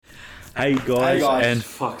Hey guys, Hey guys. and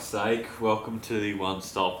fuck's sake, welcome to the One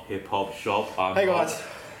Stop Hip Hop Shop. Hey guys.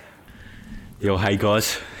 Yo, hey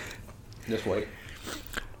guys. This week.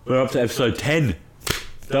 We're up to episode 10.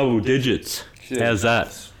 Double digits. Shit. How's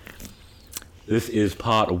that? This is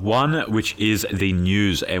part 1, which is the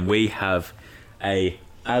news, and we have a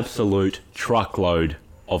absolute truckload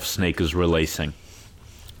of sneakers releasing.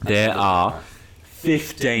 There are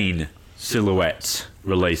 15 silhouettes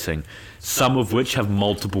releasing, some of which have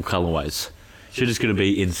multiple colorways. Shit is going to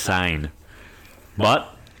be insane.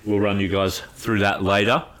 But we'll run you guys through that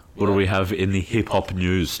later. What do we have in the hip hop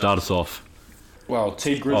news? Start us off. Well,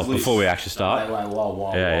 T Grizzlies. Before we actually start. Wait,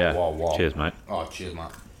 whoa. Yeah. Cheers, mate. Oh, cheers,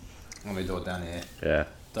 mate. Let me do it down here. Yeah.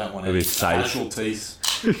 Don't want It'll be any safe. casualties.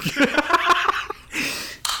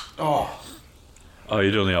 Oh. Oh,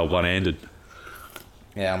 you're doing the old one-handed.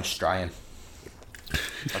 Yeah, I'm Australian.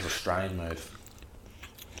 That's an Australian move.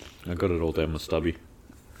 I got it all down my stubby.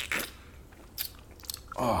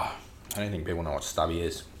 Oh, I don't think people know what stubby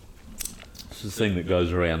is. It's the thing that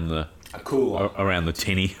goes around the A cooler. around the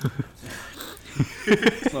tinny.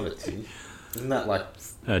 It's not a tin. Isn't that like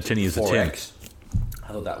Tinny is a tin. 4X? I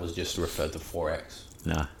thought that was just referred to 4X.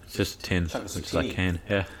 Nah, it's just a tin. Chuck us a Looks like tinny. can.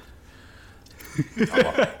 Yeah.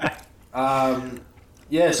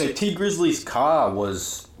 Yeah, so T Grizzly's car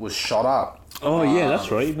was shot up. Oh yeah,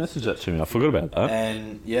 that's right. You messaged that to me. I forgot about that.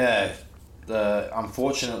 And yeah,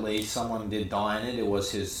 unfortunately someone did die in it. It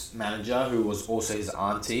was his manager, who was also his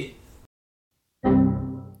auntie.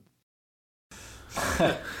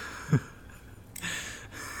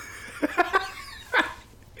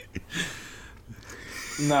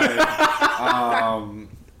 No.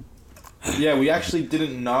 Yeah, we actually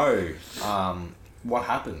didn't know what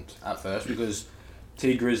happened at first because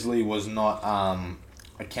T Grizzly was not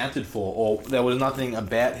accounted for, or there was nothing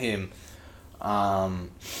about him.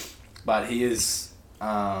 But he is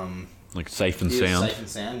Like safe and he is sound. safe and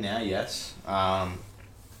sound now. Yes.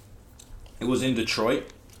 It was in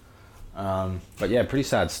Detroit. But yeah, pretty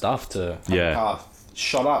sad stuff to have Yeah. a car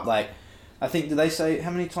shot up. Like, I think, did they say how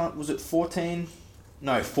many times was it? 14?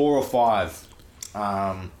 No, 4 or 5.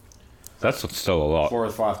 That's still a lot. 4 or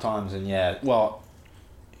 5 times, and yeah, well,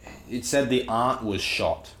 it said the aunt was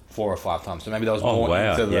shot 4 or 5 times, so maybe that was Oh, more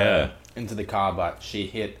wow, yeah. into the car, but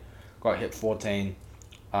she got hit 14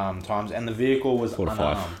 times, and the vehicle was 4 to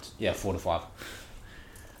 5. unarmed. Yeah, 4 to 5.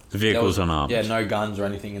 The vehicle's There was- unarmed. Yeah, no guns or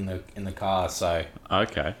anything in the car, so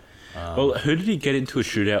Okay. Well, who did he get into a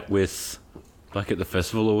shootout with, like at the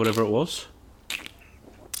festival or whatever it was?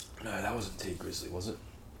 no, that wasn't T Grizzly, was it?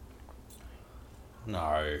 No.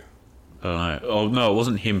 I don't know. Oh no, it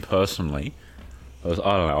wasn't him personally. I don't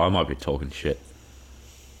know. I might be talking shit.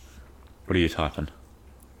 What are you typing?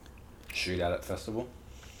 Shootout at festival?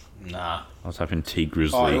 Nah. I was typing T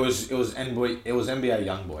Grizzly. Oh, it was NBA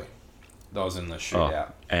YoungBoy that was in the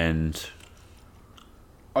shootout. And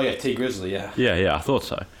Oh yeah, T Grizzly, yeah. yeah, I thought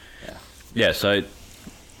so. Yeah. Yeah, so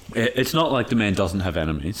it's not like the man doesn't have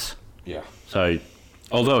enemies. Yeah. So,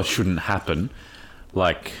 although it shouldn't happen,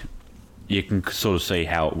 like you can sort of see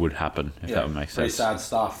how it would happen if that would make Pretty sense. sad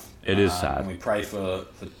stuff. It is sad. And we pray for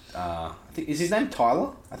I think, is his name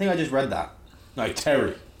Tyler? I think I just read that. No,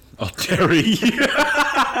 Terry. Oh, Terry.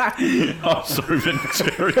 Oh, sorry, but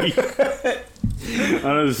Terry. I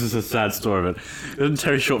know this is a sad story, but isn't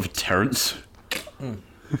Terry short for Terrence? Good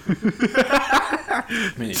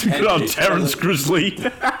on Terrence Grizzly.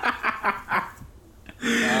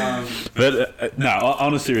 But no,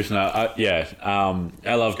 on a serious note,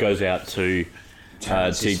 our love goes out to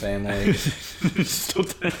Terrence's family. Still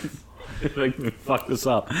make me fuck this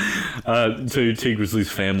up. To T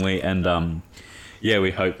Grizzly's family, and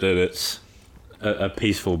we hope that it's a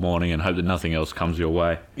peaceful morning, and hope that nothing else comes your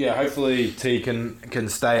way. Yeah, hopefully T can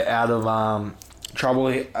stay out of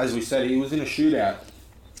trouble. As we said, he was in a shootout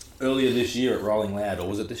earlier this year at Rolling Loud, or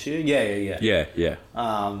was it this year? Yeah. Yeah.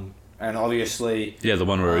 And obviously, Yeah, the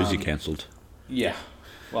one where Uzi cancelled. yeah.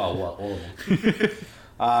 Well, all of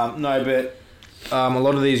them. No, but a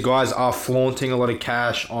lot of these guys are flaunting a lot of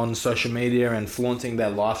cash on social media and flaunting their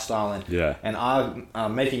lifestyle and are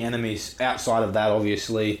making enemies outside of that,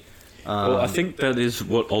 obviously. Well, I think that is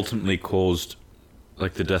what ultimately caused,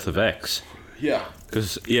 like, the death of X. Yeah.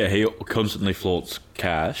 Because, he constantly flaunts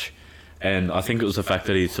cash, and I think it was the fact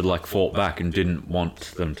that he sort of, like, fought back and didn't want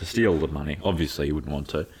them to steal the money. Obviously, he wouldn't want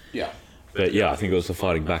to. Yeah. But, I think it was the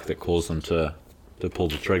fighting back that caused them to pull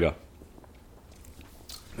the trigger.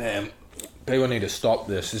 Man, people need to stop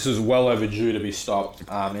this. This is well overdue to be stopped in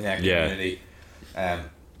our community. Man.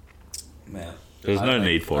 There's no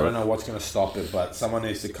need for it. I don't know what's going to stop it, but someone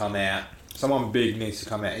needs to come out. Someone big needs to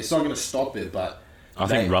come out. It's not going to stop it, but I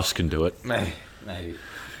think Russ can do it. Maybe.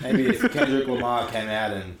 maybe if Kendrick Lamar came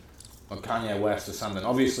out or Kanye West or something,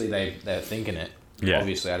 obviously they're thinking it. Yeah.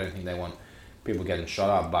 Obviously, I don't think they want people getting shot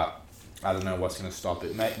up, but I don't know what's going to stop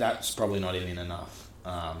it. That's probably not even enough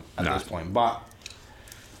at this point. But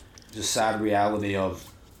just sad reality of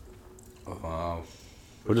or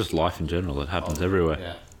just life in general. It happens everywhere.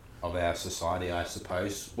 Yeah, of our society, I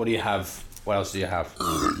suppose. What do you have? What else do you have?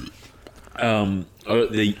 The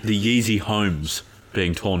Yeezy homes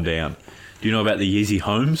being torn down. Do you know about the Yeezy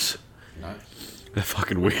homes? No. They're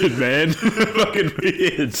fucking weird, man. Fucking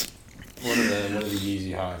weird. What are the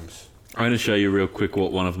Yeezy homes? I'm going to show you real quick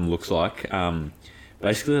what one of them looks like.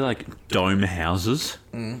 Basically, like dome houses.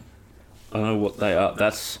 Mm. I don't know what they are.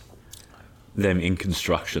 That's them in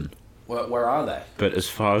construction. Where are they? But as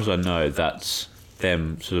far as I know, that's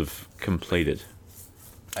them sort of completed.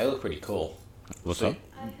 They look pretty cool. What's up?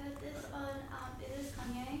 I heard this on, is this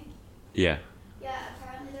Kanye? Yeah. Yeah,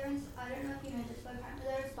 apparently I don't know if you know this, but apparently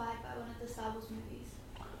they're inspired by one of the Star Wars movies.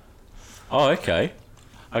 Oh, okay.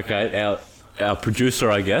 Okay, our producer,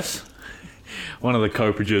 I guess, one of the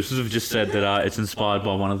co-producers, have just said that it's inspired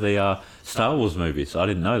by one of the Star Wars movies. I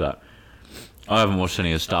didn't know that. I haven't watched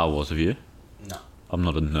any of Star Wars, have you? No. I'm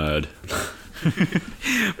not a nerd.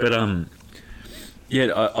 But,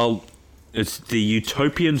 yeah, it's the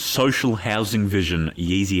Utopian Social Housing Vision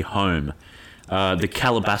Yeezy Home. The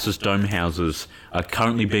Calabasas dome houses are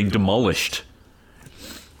currently being demolished.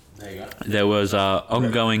 There you go. There was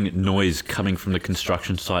ongoing noise coming from the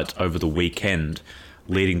construction sites over the weekend,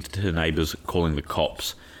 leading to neighbours calling the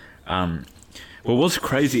cops. Well, what's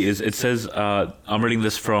crazy is it says, I'm reading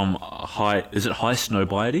this from High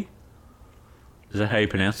Snobiety? Is that how you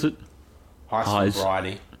pronounce it? High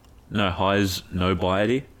Snobiety. No, High's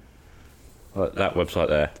Nobiety. That website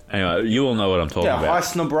there. Anyway, you all know what I'm talking about. Yeah, High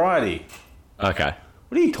Snobiety. Okay.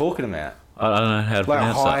 What are you talking about? I don't know how to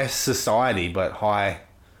pronounce that. Like high society, but high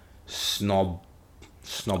snobiety.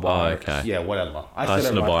 Oh, okay. Yeah, whatever. High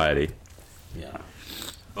Snobiety. Yeah.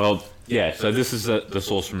 Well, yeah, so this is the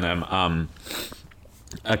source from them.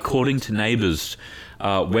 According to neighbours,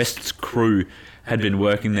 West's crew had been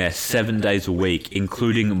working there 7 days a week,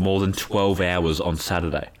 including more than 12 hours on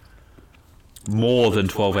Saturday. More than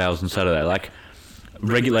 12 hours on Saturday. Like,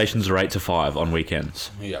 regulations are 8 to 5 on weekends.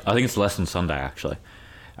 Yeah. I think it's less on Sunday, actually.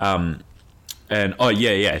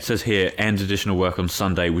 It says here, and additional work on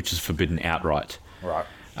Sunday, which is forbidden outright. Right.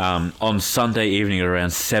 On Sunday evening at around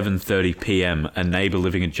 7:30 p.m, a neighbour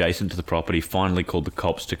living adjacent to the property finally called the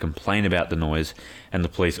cops to complain about the noise, and the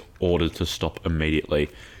police ordered to stop immediately.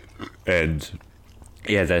 And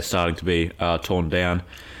yeah, they're starting to be torn down.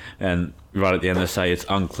 And right at the end they say it's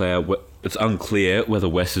unclear whether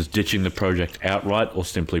West is ditching the project outright or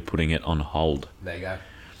simply putting it on hold. There you go.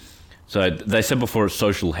 So they said before it's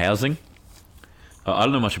social housing. I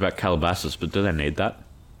don't know much about Calabasas, but do they need that?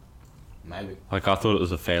 Maybe. Like, I thought it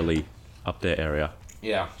was a fairly up there area.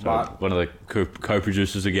 Yeah, So but one of the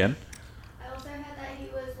co-producers again. I also heard that he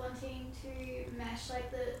was wanting to mesh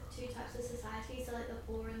like the two types of society, so like the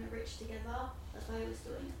poor and the rich together. That's why he was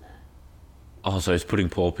doing it there. Oh, so he's putting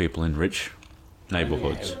poor people in rich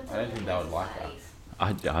neighbourhoods. I don't think they would like that.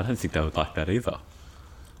 I don't think they would like that either.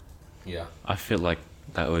 Yeah, I feel like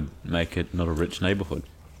that would make it not a rich neighbourhood.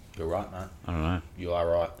 you're right, man. I don't know. You are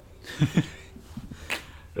right.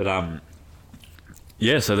 But,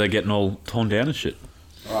 yeah, so they're getting all torn down and shit.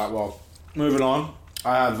 Alright, well, moving on.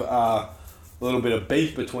 I have a little bit of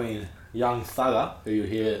beef between Young Thugger, who you'll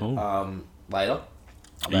hear later,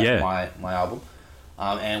 about my album,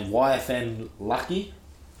 and YFN Lucky.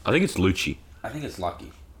 I think it's Lucci. I think it's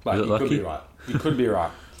Lucky. But Is it you Lucky? could be right. You could be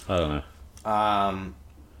right. I don't know.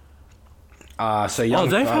 So Young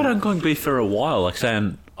They've Thug, had ongoing beef for a while, like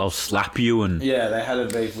saying, I'll slap you and... Yeah, they had a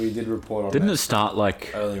beef. We did report on Didn't that it start,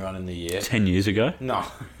 like, earlier on in the year. 10 years ago? No.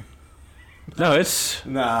 No, it's...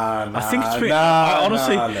 Nah. I think it's been...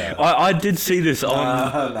 honestly, I did see this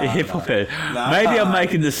on Hip Hop Head. Maybe I'm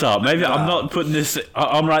making this up. Maybe I'm not putting this...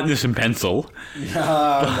 I'm writing this in pencil.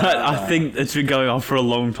 But I think it's been going on for a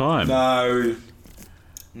long time.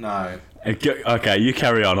 No. Okay, you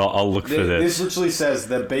carry on. I'll look for This this. literally says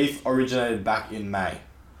the beef originated back in May.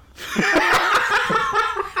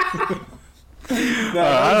 No,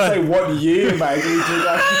 I don't say what year, mate.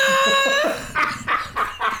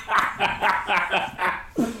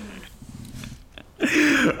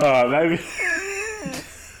 Maybe...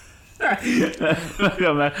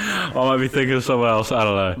 I might be thinking of someone else. I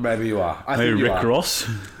don't know. Maybe you are. Maybe think you Rick are. Ross?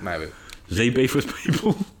 Maybe. Does he beef with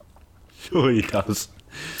people? Sure he does.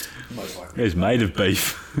 Most likely. He's made of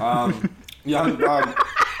beef. Young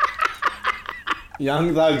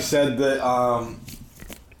Thug said that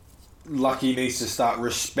Lucky needs to start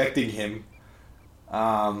respecting him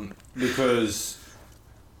Because...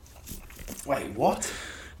 Wait, what?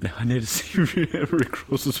 Now I need to see Rick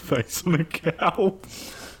Ross's face on a cow.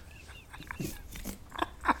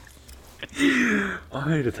 I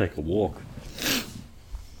need to take a walk.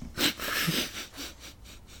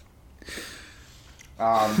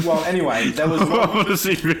 Well, anyway, there was... I want to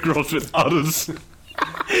see Rick Ross with udders.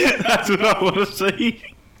 That's what I want to see.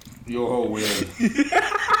 You're all weird.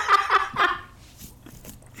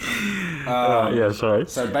 Yeah, sorry.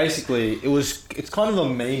 So basically, it's kind of a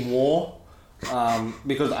meme war,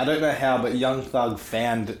 because I don't know how, but Young Thug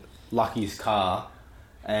found Lucky's car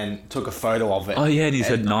and took a photo of it. Oh yeah, and he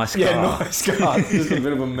said nice car. Yeah, nice car. Just a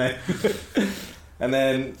bit of a meme. And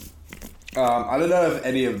then I don't know if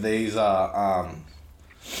any of these are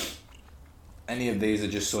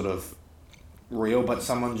just sort of real, but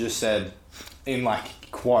someone just said in like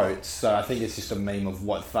quotes, so I think it's just a meme of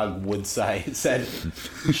what Thug would say. It said,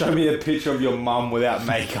 "Show me a picture of your mum without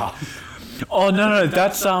makeup." Oh no,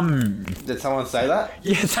 that's Did someone say that?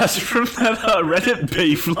 yeah, that's from that Reddit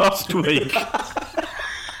beef last week.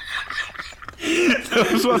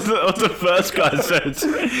 That was what the first guy said,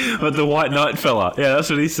 but the White Knight fella. Yeah, that's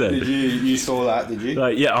what he said. Did you saw that? Did you?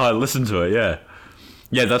 Like, yeah, I listened to it. Yeah,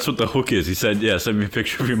 yeah, that's what the hook is. He said, "Yeah, send me a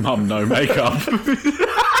picture of your mum, no makeup."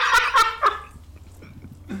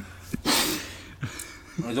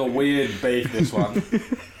 It was a weird beef, this one.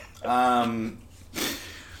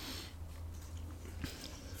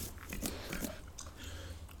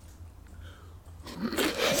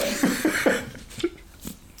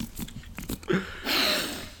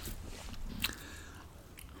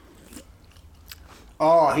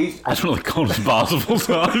 Oh, That's one of the coldest bars of all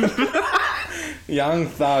time. Young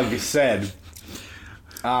Thug said,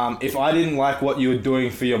 if I didn't like what you were doing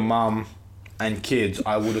for your mum and kids,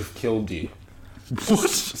 I would have killed you. What?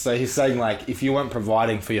 So he's saying, like, if you weren't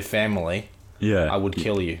providing for your family, Yeah, I would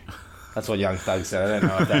kill you. That's what Young Thug said. I don't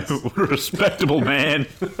know if that's... What a respectable man.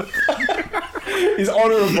 He's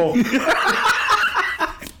honourable.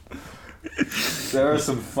 There are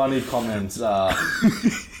some funny comments in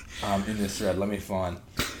this thread. Let me find.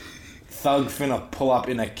 Thug finna pull up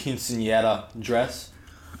in a quinceañera dress.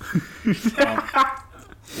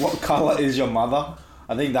 What colour is your mother?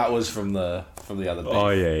 I think that was from the other day. Oh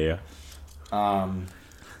yeah.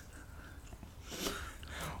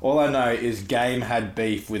 All I know is Game had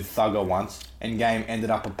beef with Thugger once, and Game ended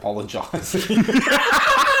up apologising.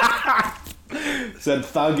 Said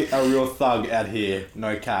Thug, a real thug out here,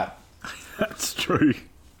 no cap. That's true.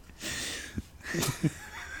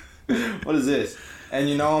 What is this? And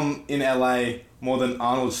you know I'm in LA more than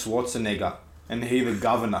Arnold Schwarzenegger, and he the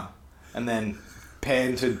governor. And then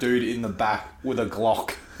pan to dude in the back with a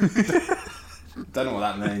Glock. Don't know what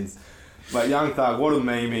that means. But Young Thug, what a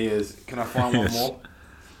meme he is. Can I find one more?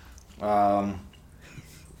 I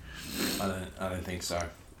don't think so.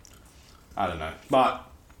 I don't know. But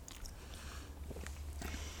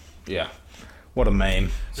yeah. What a meme.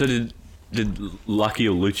 So did Lucky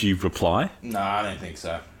or Lucci reply? No, I don't think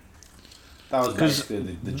so. That was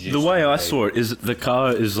basically the gist. The way I saw it is that the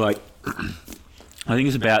car is like, I think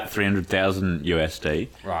it's about 300,000 USD.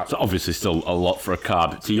 Right. So obviously still a lot for a car,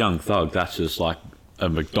 but to Young Thug, that's just like a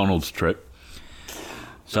McDonald's trip.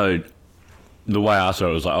 So the way I saw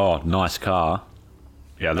it was like, oh, nice car.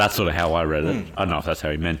 Yeah, that's sort of how I read it. I don't know if that's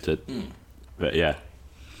how he meant it. But yeah.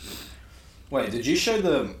 Wait, did you show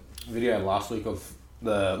the video last week of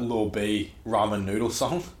the Lil B ramen noodle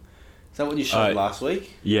song? Is that what you showed last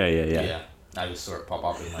week? Yeah. Yeah. I just saw it pop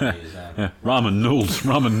up in my ears now. Yeah. Ramen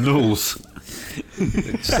noodles.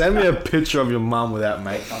 Send me a picture of your mum without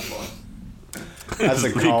makeup on. That's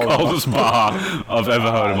the coldest bar I've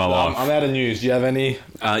ever heard in my life. I'm out of news. Do you have any?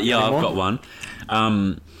 Yeah, I've got one.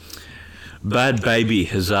 Bad Baby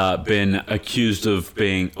has been accused of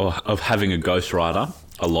having a ghostwriter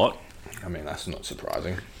a lot. I mean, that's not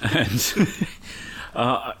surprising. And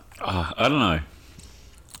I don't know.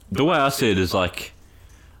 The way I see it is like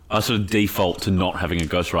I sort of default to not having a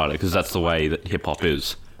ghostwriter because that's the way that hip hop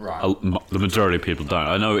is. Right. The majority of people don't.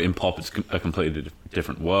 I know in pop it's a completely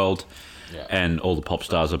different world. Yeah. And all the pop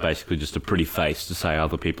stars are basically just a pretty face to say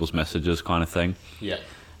other people's messages kind of thing. Yeah.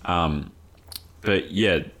 But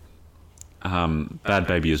yeah, Bad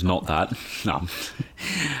Baby is not that. No.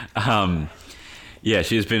 Yeah,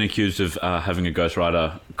 she has been accused of having a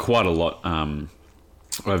ghostwriter quite a lot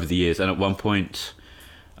over the years. And at one point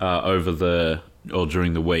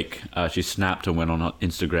during the week, she snapped and went on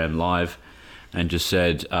Instagram Live and just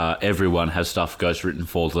said everyone has stuff ghostwritten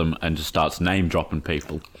for them and just starts name dropping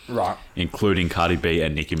people. Right. Including Cardi B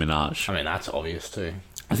and Nicki Minaj. I mean, that's obvious too.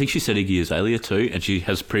 I think she said Iggy Azalea too, and she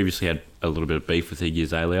has previously had a little bit of beef with Iggy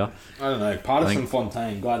Azalea. I don't know. Partisan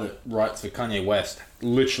Fontaine, guy that writes for Kanye West,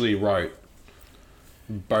 literally wrote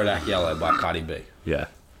Bodak Yellow by Cardi B. Yeah.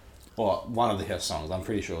 Or one of her songs. I'm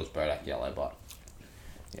pretty sure it was Bodak Yellow, but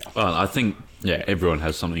yeah. Well, I think, everyone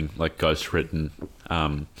has something like ghostwritten.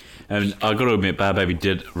 And I got to admit, Bad Baby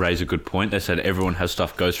did raise a good point. They said everyone has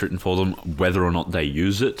stuff ghostwritten for them, whether or not they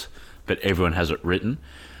use it, but everyone has it written.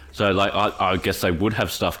 So, like, I guess they would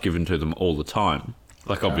have stuff given to them all the time.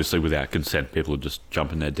 Like, obviously, without consent, people would just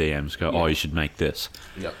jump in their DMs, go, oh, you should make this.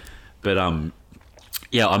 Yep. But, I'm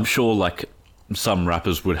sure, like, some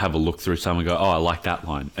rappers would have a look through some and go, oh, I like that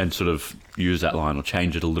line, and sort of use that line or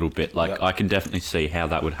change it a little bit. Like, I can definitely see how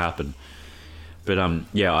that would happen. But,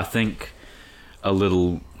 I think a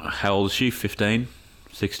little... How old is she? 15?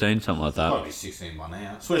 16? Something like that. Probably 16 by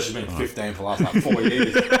now. I swear she's been 15 for the last, like, 4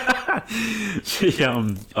 years.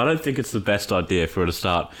 I don't think it's the best idea for her to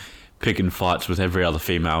start picking fights with every other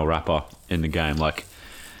female rapper in the game. Like,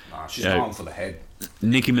 nah, she's going for the head.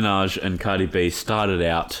 Nicki Minaj and Cardi B started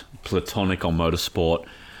out platonic on Motorsport,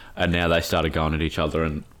 and now they started going at each other,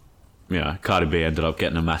 and Cardi B ended up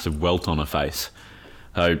getting a massive welt on her face.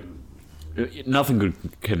 So nothing good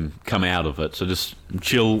can come out of it. So just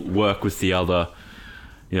chill, work with the other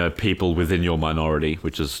people within your minority,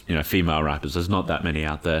 which is female rappers. There's not that many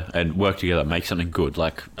out there, and work together, make something good.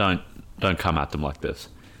 Like, don't come at them like this.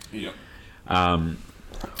 Yep.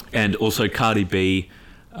 And also Cardi B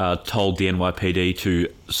told the NYPD to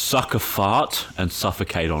suck a fart and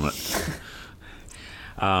suffocate on it.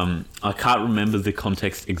 I can't remember the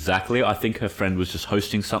context exactly. I think her friend was just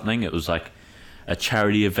hosting something. It was like a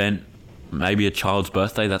charity event, maybe a child's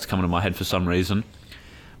birthday. That's coming to my head for some reason.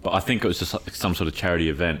 But I think it was just like some sort of charity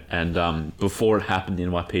event. And before it happened, the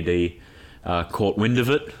NYPD caught wind of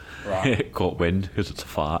it. Right. Caught wind because it's a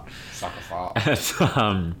fart. Suck a fart.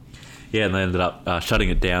 And, and they ended up shutting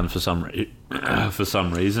it down for some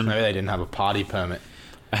reason. Maybe they didn't have a party permit.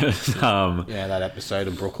 That episode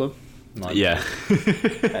of Brooklyn.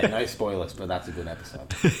 Hey, no spoilers, but that's a good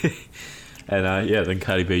episode. And then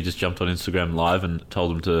Cardi B just jumped on Instagram Live and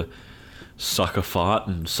told them to suck a fart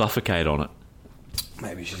and suffocate on it.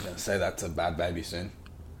 Maybe she's going to say that to Bad Baby soon.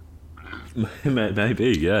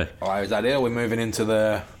 Maybe, yeah. Alright, is that it? We're moving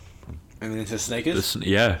into sneakers?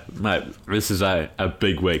 Mate, this is a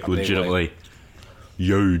big week, legitimately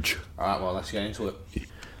huge. Alright, well, let's get into it.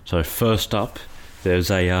 So first up, there's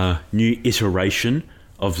a new iteration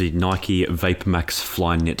of the Nike VaporMax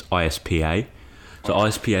Flyknit ISPA. So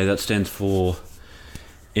ISPA, that stands for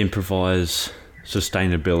Improvise,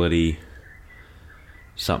 Sustainability,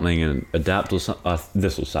 something, and Adapt, or something.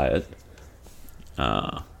 This will say it.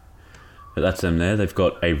 But that's them there. They've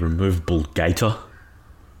got a removable gaiter.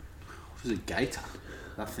 What is a gaiter?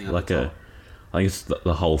 That thing like a, I think it's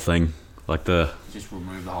the whole thing. Like just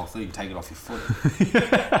remove the whole thing, take it off your foot.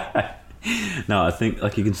 No, I think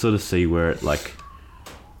like you can sort of see where it like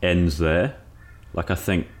ends there. Like I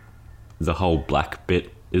think the whole black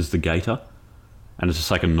bit is the gaiter, and it's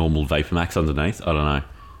just like a normal VaporMax underneath. I don't know.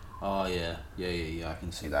 Oh yeah. I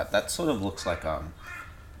can see that. That sort of looks like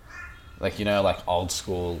like old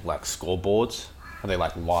school like scoreboards, where they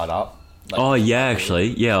like light up. Like,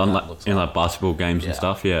 actually, on like basketball games and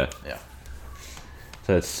stuff. Yeah.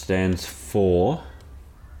 So it stands for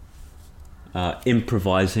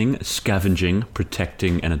improvising, scavenging,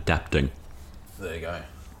 protecting, and adapting. There you go.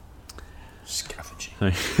 Scavenging.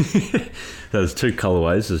 There's two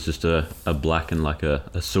colorways. There's just a black and like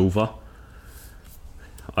a silver.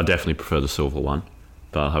 I definitely prefer the silver one,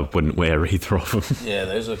 but I wouldn't wear either of them. Yeah,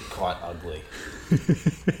 those are quite ugly.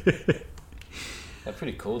 They're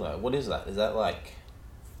pretty cool though. What is that? Is that like...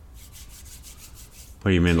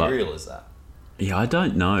 What do you mean? Material is that? Yeah, I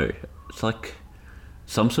don't know. It's like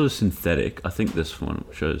some sort of synthetic. I think this one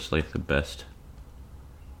shows like the best.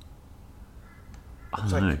 I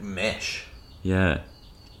don't know. Like mesh. Yeah.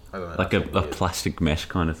 I don't know. Like a plastic mesh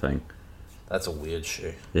kind of thing. That's a weird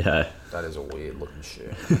shoe. Yeah. That is a weird looking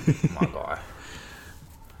shoe. My guy.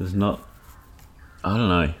 There's not... I don't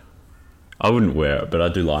know. I wouldn't wear it, but I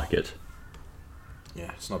do like it. Yeah,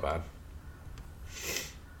 it's not bad.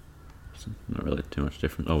 It's not really too much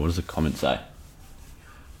different. Oh, what does the comment say?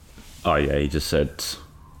 Oh, yeah, he just said,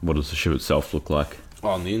 what does the shoe itself look like?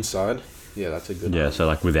 Oh, on the inside? Yeah, that's a good one. Yeah, so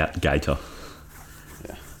like without gaiter.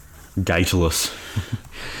 Yeah. Gaiterless.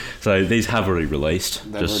 So these have already released.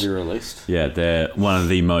 They've already released? Yeah, they're one of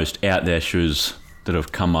the most out there shoes that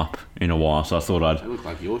have come up in a while, so I thought I'd... They look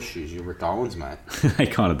like your shoes, your Rick Owens, mate. They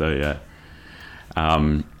kind of do, yeah.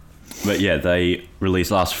 But yeah, they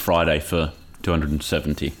released last Friday for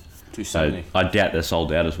 $270. $270. I doubt they're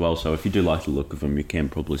sold out as well. So if you do like the look of them, you can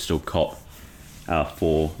probably still cop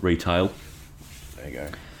for retail. There you go.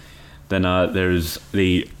 Then there's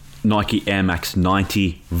the Nike Air Max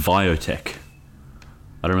 90 Viotech.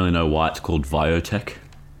 I don't really know why it's called Viotech.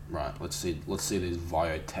 Right, let's see these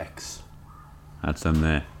Viotechs. That's them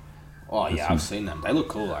there. Oh yeah, I've seen them. They look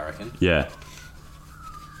cool, I reckon. Yeah.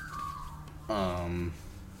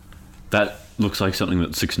 That looks like something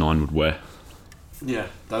that 6ix9ine would wear. Yeah,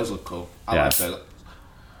 those look cool. I Yeah. like those.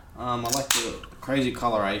 I like the crazy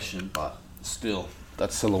coloration, but still,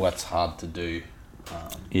 that silhouette's hard to do.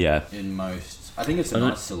 Yeah. In most, I think it's a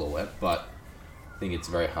nice silhouette, but I think it's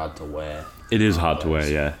very hard to wear. It is hard to wear,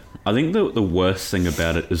 yeah. I think the worst thing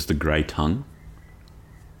about it is the grey tongue.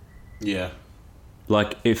 Yeah.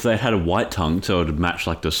 Like, if they had a white tongue, so it would match,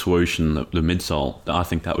 like, the swoosh and the midsole, I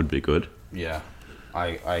think that would be good. Yeah,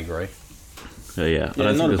 I agree. So, yeah, I don't not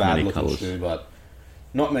think a there's bad many looking colours. shoe, but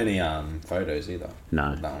not many photos either.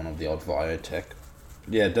 No. That one of the odd Viotech.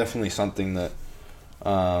 Yeah, definitely something that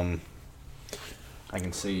I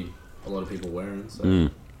can see a lot of people wearing. So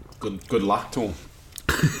good luck to them.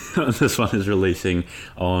 This one is releasing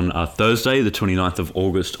on Thursday, the 29th of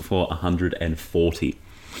August, for $140,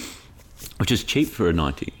 which is cheap for a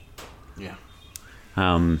 90. Yeah.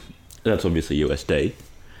 That's obviously USD,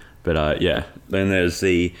 but yeah. Then there's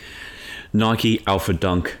the Nike Alpha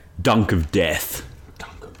Dunk of Death.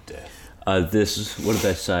 Dunk of Death. This, what did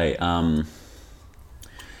they say?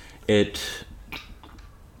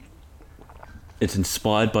 It's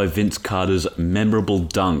inspired by Vince Carter's memorable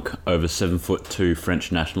dunk over 7'2"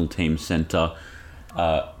 French national team centre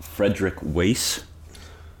Frederick Weiss.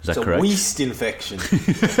 Is that correct? It's a Weist infection.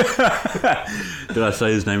 Did I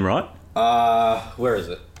say his name right? Where is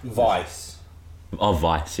it? Vice. Oh,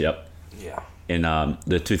 Weiss, yep. Yeah. In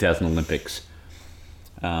the 2000 Olympics.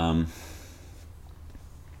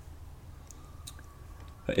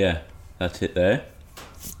 But yeah, that's it there.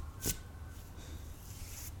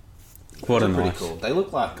 What a They're pretty nice. cool. They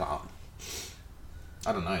look like I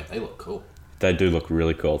don't know. They look cool. They do look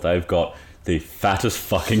really cool. They've got the fattest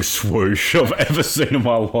fucking swoosh I've ever seen in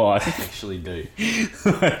my life. They actually do.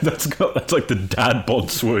 That's like the dad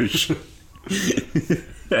bod swoosh.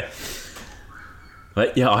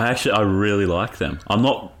 But yeah, I really like them. I'm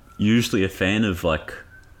not usually a fan of like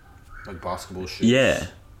basketball shoes. yeah,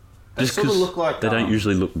 They just sort of 'cause look like they don't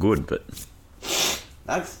usually look good. But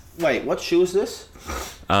wait, what shoe is this?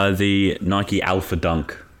 the Nike Alpha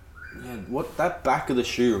Dunk, Yeah, what that back of the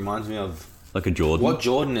shoe reminds me of. like a Jordan, What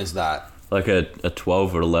Jordan is that? like a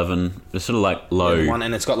 12 or 11. It's sort of like low. Yeah, one,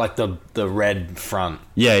 and it's got like the red front.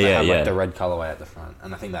 Yeah, They yeah, have, yeah. Like the red colorway at the front,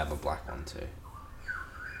 and I think they have a black one too.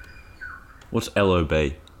 What's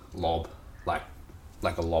LOB? Lob, like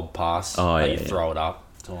a lob pass. Oh, like yeah, you yeah. throw it up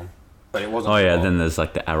to him, but it wasn't. Oh a yeah, lob. then there's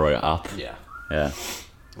like the arrow up. Yeah, Yeah.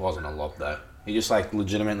 it wasn't a lob though. He just like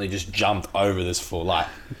legitimately just jumped over this fool. Like,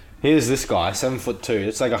 here's this guy, 7'2".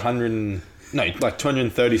 It's like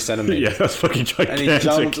 230 centimeters. Yeah, that's fucking gigantic. And he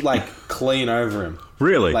jumped like clean over him,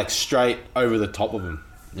 Really? like straight over the top of him.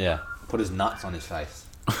 Yeah, put his nuts on his face.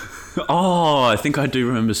 Oh, I think I do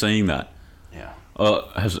remember seeing that. Yeah,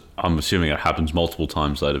 I'm assuming it happens multiple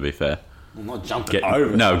times though, to be fair. well, not jumping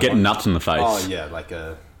over. Getting nuts in the face. Oh yeah, like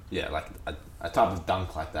a type of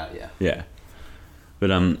dunk like that. Yeah. Yeah. But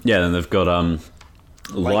yeah, then they've got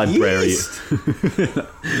library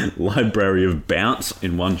library of bounce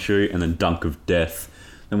in one shoe, and then dunk of death.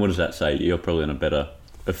 Then what does that say? You're probably on a better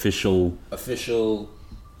official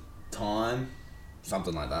time,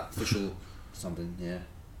 something like that. Official something. Yeah.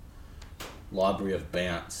 Library of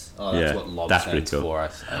bounce. Oh, that's Yeah, what LOB that's pretty stands cool. for. I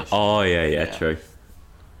suppose. Oh yeah, Yeah. true.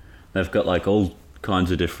 They've got like all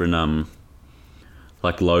kinds of different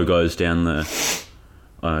like logos down the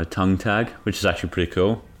tongue tag, which is actually pretty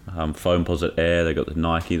cool. Foamposite Air, they've got the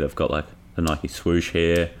Nike, they've got like the Nike swoosh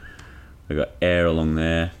here, they've got Air along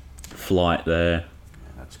there, Flight there. Yeah,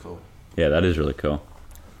 that's cool. Yeah, that is really cool.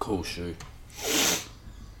 Cool shoe.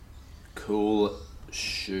 Cool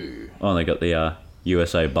shoe. Oh, and they got the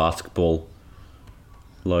USA basketball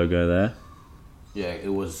logo there. Yeah,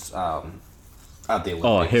 it was at the Olympics.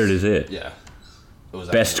 Oh, here it is here. Yeah. It was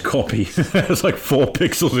at Best the copy. There's like 4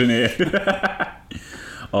 pixels in here.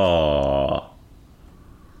 Oh.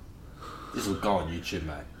 This will go on YouTube,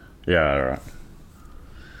 mate. Yeah,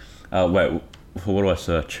 alright. Wait, what do I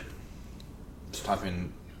search? Just type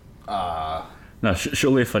in No,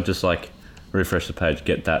 surely if I just like refresh the page,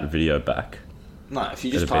 get that video back, no, if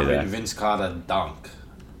you just It'll be type there. in Vince Carter dunk.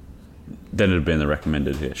 then it'd be in the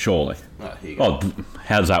recommended here, surely. Oh, here you go. Oh,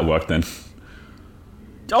 how does that work then?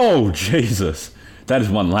 Oh, Jesus. That is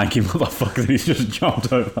one lanky motherfucker that he's just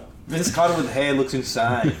jumped over. Vince Carter with hair looks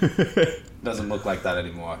insane. Doesn't look like that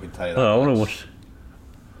anymore, I can tell you that. Oh, I want to watch...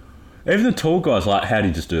 Even the tall guy's like, how'd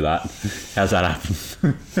he just do that? How's that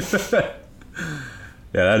happen?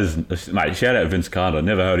 Yeah, that is... Mate, shout out Vince Carter.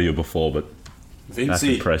 Never heard of you before, but Vincey. That's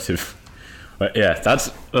impressive. But yeah,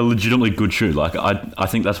 that's a legitimately good shoe. Like, I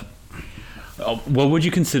think that's... What would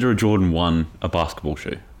you consider a Jordan 1 a basketball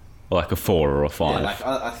shoe? Like a 4 or a 5? Yeah, like,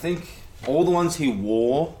 I think all the ones he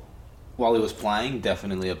wore while he was playing,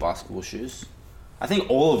 definitely are basketball shoes. I think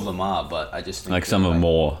all of them are, but I just think... Like, some are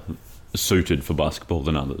more suited for basketball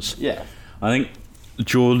than others. Yeah. I think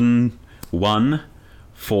Jordan 1,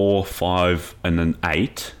 4, 5, and then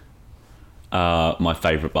 8 are my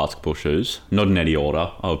favourite basketball shoes. Not in any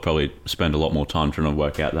order. I would probably spend a lot more time trying to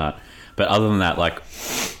work out that. But other than that, like,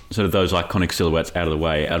 sort of those iconic silhouettes out of the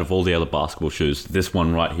way, out of all the other basketball shoes, this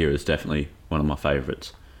one right here is definitely one of my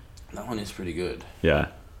favourites. That one is pretty good. Yeah.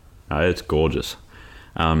 No, it's gorgeous.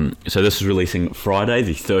 So this is releasing Friday,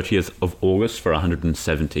 the 30th of August for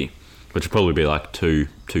 170, which would probably be like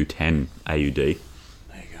 210 AUD. There you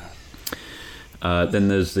go. Then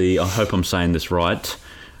there's the, I hope I'm saying this right,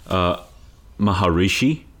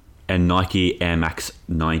 Maharishi and Nike Air Max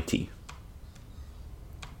 90.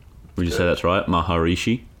 Would you say that's right?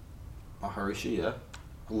 Maharishi? Maharishi, yeah.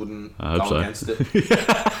 I wouldn't I hope go so. against it.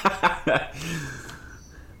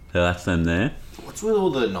 So that's them there. What's with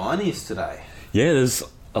all the 90s today? Yeah, there's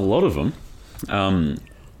a lot of them.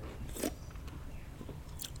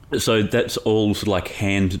 So that's all sort of like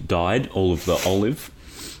hand dyed, all of the olive.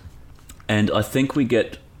 And I think we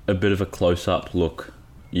get a bit of a close-up look.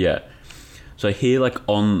 Yeah. So here, like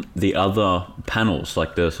on the other panels,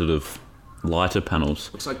 like the sort of lighter panels.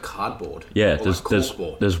 Looks like cardboard. Yeah, or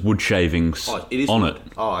there's wood shavings on wood. it.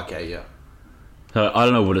 Oh, okay, yeah. So I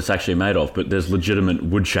don't know what it's actually made of, but there's legitimate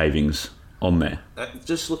wood shavings on there. That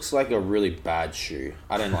just looks like a really bad shoe.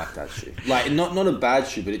 I don't like that shoe. Like, not a bad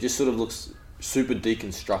shoe, but it just sort of looks super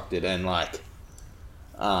deconstructed and like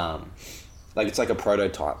it's like a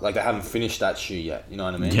prototype. Like, they haven't finished that shoe yet. You know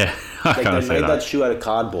what I mean? Yeah, I like, can't they say made that. that shoe out of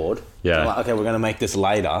cardboard. Yeah. They're like, okay, we're gonna make this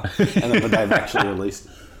later, but they've actually released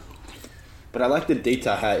it. But I like the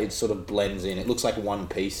detail how it sort of blends in. It looks like one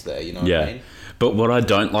piece there. You know what I mean? But what I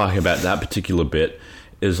don't like about that particular bit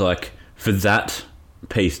is, like, for that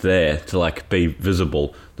piece there to, like, be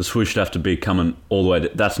visible, the swoosh would have to be coming all the way.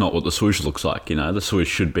 That's not what the swoosh looks like, you know? The swoosh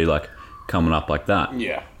should be, like, coming up like that.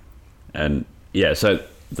 Yeah. And, yeah, so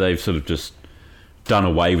they've sort of just done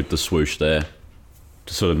away with the swoosh there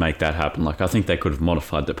to sort of make that happen. Like, I think they could have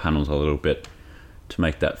modified the panels a little bit to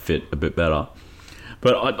make that fit a bit better.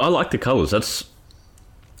 But I like the colours. That's,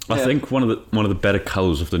 I think, one of the better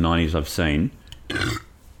colours of the 90s I've seen.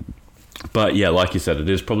 But yeah, like you said, it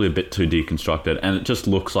is probably a bit too deconstructed, and it just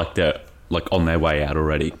looks like they're like on their way out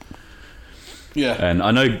already. Yeah. And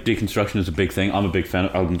I know deconstruction is a big thing. I'm a big fan.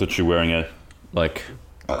 I'm literally wearing a like,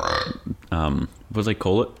 what do they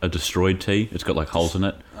call it? A destroyed tee. It's got like holes in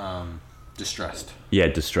it. Distressed. Yeah,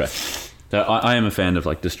 distressed. So I am a fan of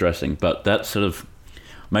like distressing, but that sort of,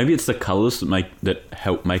 maybe it's the colours that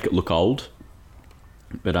help make it look old.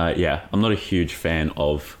 But yeah, I'm not a huge fan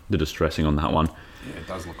of the distressing on that one. Yeah, it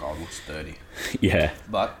does look old. It looks dirty. Yeah.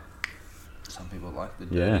 But some people like the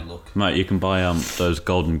dirty look. Mate, you can buy those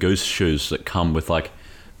Golden Goose shoes that come with like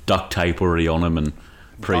duct tape already on them and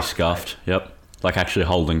pre-scuffed. Yep. Like actually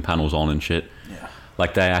holding panels on and shit. Yeah.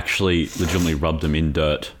 Like they actually legitimately rub them in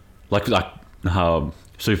dirt. Like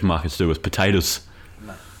supermarkets do with potatoes.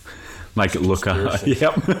 No. Make it look...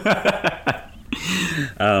 yep.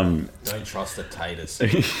 Don't trust the taters.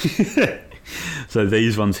 So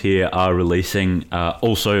these ones here are releasing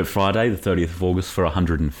also Friday, the 30th of August, for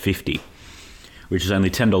 $150, which is only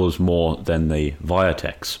 $10 more than the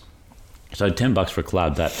Viatex. So $10 for a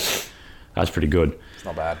collab, that's pretty good. It's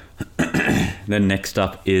not bad. Then next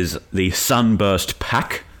up is the Sunburst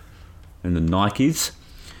Pack and the Nikes.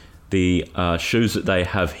 The shoes that they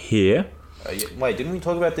have here. Wait, didn't we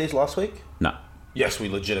talk about these last week? No. Yes, we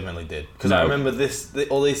legitimately did. Because No. I remember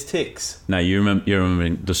all these ticks. No, you're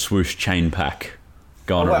remembering the swoosh chain pack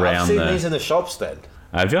going around I've seen there. these in the shops then.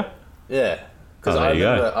 Have you? Yeah. Because Oh, there you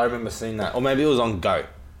go. I remember seeing that. Or maybe it was on Goat.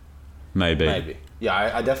 Maybe. Maybe.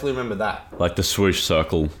 Yeah, I definitely remember that. Like the swoosh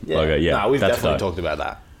circle logo. Yeah, No, we've that's definitely dope. talked about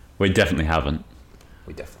that. We definitely haven't.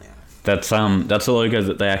 We definitely have. That's a logo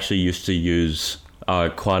that they actually used to use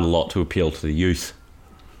quite a lot to appeal to the youth.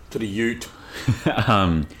 To the ute.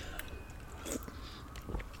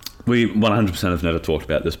 We 100% have never talked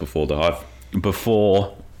about this before, though.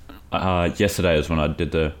 Yesterday is when I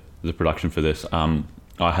did the production for this. I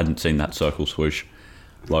hadn't seen that circle swoosh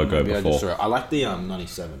logo Maybe before. I like the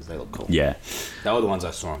 97s. They look cool. Yeah. They were the ones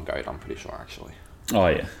I saw on Goat, I'm pretty sure, actually. Oh,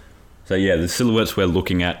 yeah. So yeah, the silhouettes we're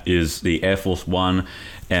looking at is the Air Force One,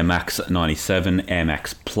 Air Max 97, Air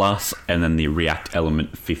Max Plus, and then the React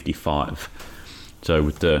Element 55. So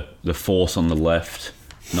with the Force on the left,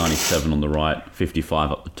 97 on the right,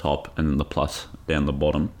 55 up the top, and then the Plus down the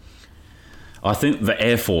bottom. I think the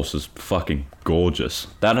Air Force is fucking gorgeous.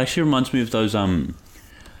 That actually reminds me of those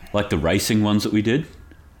like the racing ones that we did.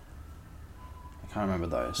 I can't remember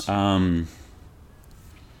those. I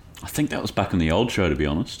think that was back on the old show, to be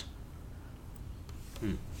honest.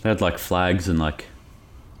 They had like flags and like,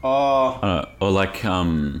 oh, I don't know, or like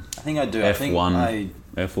I think I do. F1, I think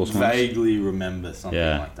Air Force I ones. vaguely remember something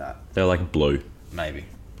like that. They're like blue. Maybe.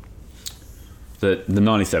 The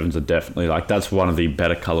 97s are definitely like, that's one of the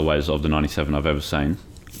better colorways of the 97 I've ever seen.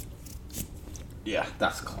 Yeah,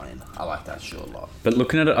 that's clean. I like that shoe a lot. But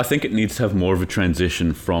looking at it, I think it needs to have more of a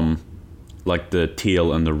transition from like the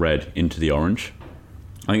teal and the red into the orange.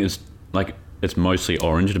 I think it's mostly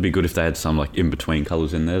orange. It'd be good if they had some like in between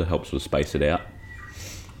colors in there that helps sort of space it out.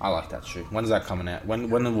 I like that shoe. When's that coming out?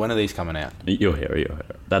 When are these coming out? You'll hear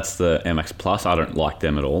it. That's the MX Plus. I don't like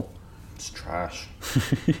them at all. It's trash.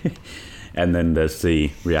 And then there's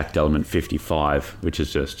the React Element 55, which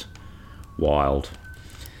is just wild.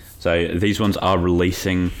 So these ones are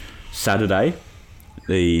releasing Saturday,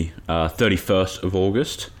 the 31st of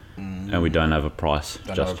August, and we don't have a price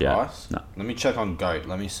just yet. Price? No. Let me check on Goat.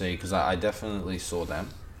 Let me see, because I definitely saw them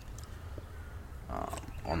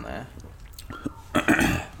on there.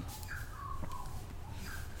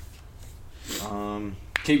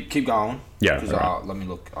 Keep going. Yeah. Right. Let me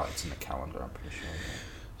look. Oh, it's in the calendar. I'm pretty sure.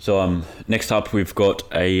 So next up we've got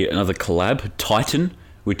another collab, Titan,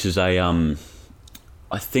 which is a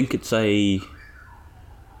I think it's I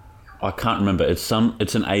can't remember. It's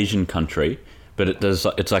an Asian country, but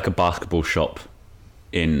it's like a basketball shop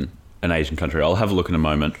in an Asian country. I'll have a look in a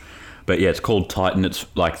moment. But yeah, it's called Titan. It's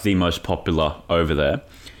like the most popular over there.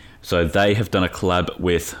 So they have done a collab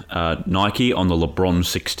with Nike on the LeBron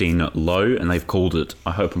 16 Low, and they've called it,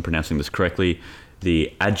 I hope I'm pronouncing this correctly,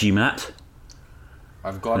 the Agimat.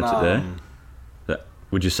 I've got that's it there.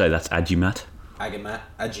 Would you say that's Agimat?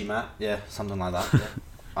 Agimat, yeah, something like that.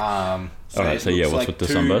 Yeah. Alright, so yeah, what's like with the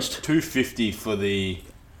sunburst? $250 for the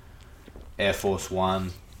Air Force One,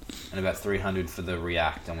 and about $300 for the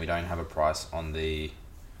React, and we don't have a price on the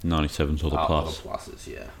 97s or the Plus. The Pluses,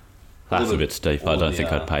 yeah. That's a bit steep. I don't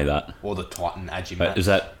think I'd pay that. Or the Titan Agimat. Is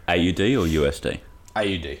that AUD or USD?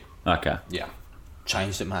 AUD. Okay. Yeah.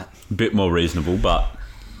 Changed it, mate. A bit more reasonable, but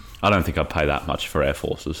I don't think I'd pay that much for Air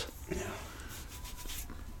Forces. Yeah.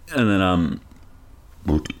 And then,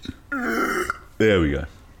 there we go.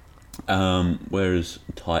 Where is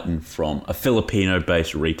Titan from? A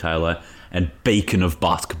Filipino-based retailer and beacon of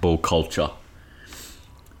basketball culture.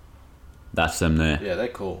 That's them there. Yeah, they're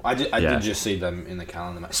cool. I did just see them in the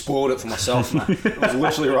calendar, mate. Spoiled it for myself, mate. It was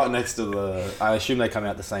literally right next to the... I assume they come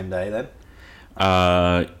out the same day then?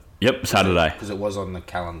 Yep, Saturday. Because it was on the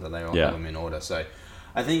calendar. They all have them in order. So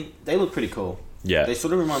I think they look pretty cool. Yeah. They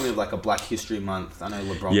sort of remind me of like a Black History Month. I know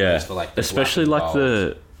LeBron goes for like... Especially like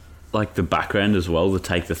the background as well, the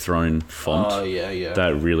Take the Throne font. Oh, yeah.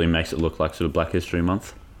 That really makes it look like sort of Black History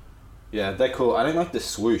Month. Yeah, they're cool. I don't like the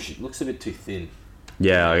swoosh. It looks a bit too thin.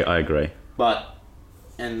 Yeah, I agree. But,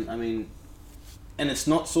 and it's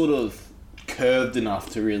not sort of curved enough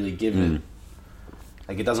to really give it.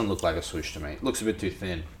 Like, it doesn't look like a swoosh to me. It looks a bit too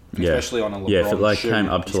thin. Especially on a LeBron shoe. Yeah, if it like came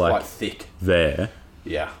up to like quite thick. There.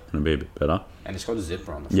 Yeah. It'd be a bit better. And it's got a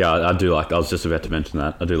zipper on the front. Yeah, I do like. I was just about to mention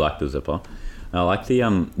that. I do like the zipper. I like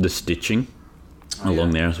the stitching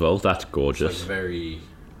along there as well. That's gorgeous. It's like very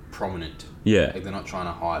prominent. Yeah. Like they're not trying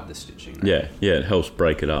to hide the stitching. Yeah, it helps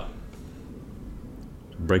break it up.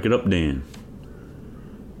 Break it up, Dan.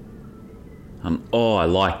 I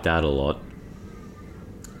like that a lot.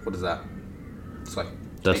 What is that? It's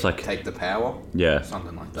like take the power. Yeah,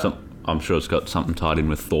 something like that. I'm sure it's got something tied in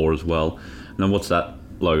with Thor as well. And then what's that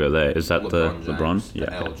logo there? Is that LeBron the LeBron? Yeah,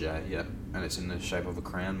 the LJ. Yeah, and it's in the shape of a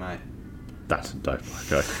crown, mate. That's a dope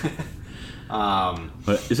logo.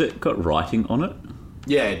 Is it got writing on it?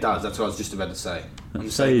 Yeah, it does. That's what I was just about to say. I'm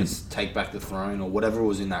saying it's Take Back the Throne or whatever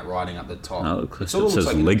was in that writing up the top. No, it says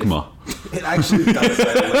like Ligma. It actually does say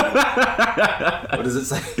Ligma. What does it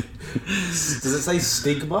say? Does it say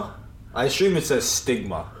stigma? I assume it says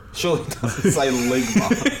stigma. Surely it doesn't say Ligma.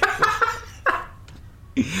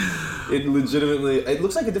 It legitimately... It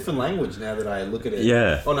looks like a different language now that I look at it.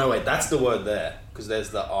 Yeah. Oh, no, wait. That's the word there. Because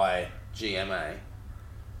there's the IGMA.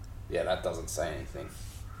 Yeah, that doesn't say anything.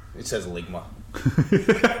 It says Ligma.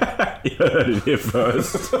 You heard it here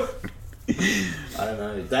first. I don't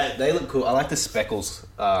know. They look cool. I like the speckles.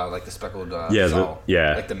 Like the speckled sole.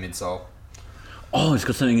 Like the midsole. Oh, it's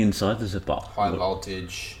got something inside the zipper. High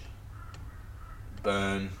voltage.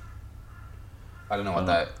 Burn. I don't know what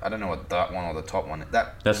that one or the top one.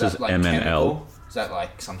 That's just like MNL. Chemical? Is that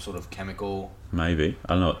like some sort of chemical? Maybe.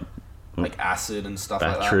 I don't know. Like acid and stuff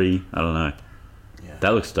like that. Battery. I don't know. Yeah. That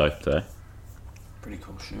looks dope though. Pretty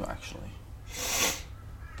cool shoe actually.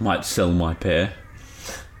 Might sell my pair.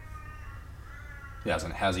 Yeah,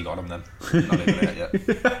 how's he got them then? Not even out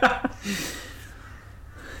yet.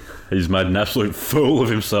 He's made an absolute fool of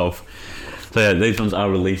himself. So yeah, these ones are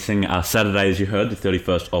releasing Saturday, as you heard, the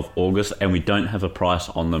 31st of August, and we don't have a price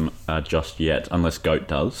on them just yet, unless Goat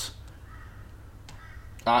does.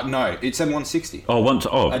 No, it said 160. Oh,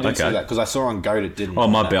 I did see that because I saw on Goat it didn't. Oh,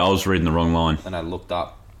 might be. I was reading the wrong line. And I looked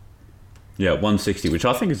up. Yeah, 160, which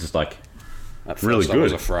I think is just like At really first good. I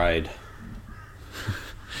was afraid.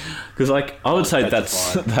 Because like I would say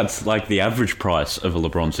petrified. that's like the average price of a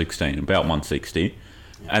LeBron 16, about 160,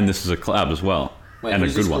 and this is a collab as well. Wait, and a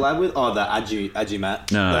who's good this one. collab with? Oh, the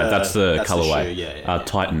Ajimat. No, that's the colorway. The shoe. Yeah.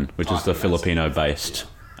 Titan, which is the Titan, Filipino-based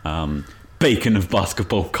beacon of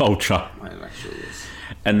basketball culture. Wait, it actually is.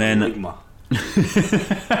 And then Ligma.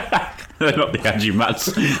 they're not the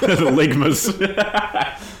Ajimats, they're the Ligmas.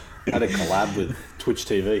 Had a collab with Twitch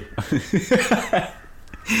TV.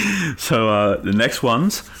 So the next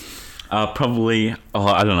ones are probably,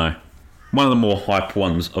 I don't know, one of the more hype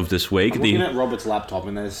ones of this week. I'm looking at Robert's laptop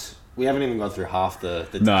and we haven't even gone through half the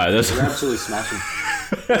No, that's... We're absolutely smashing.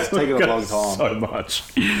 It's taken a long time. So much.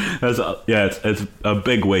 It's a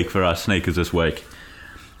big week for our sneakers this week.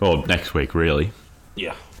 Or next week, really.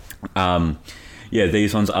 Yeah.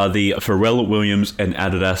 These ones are the Pharrell Williams and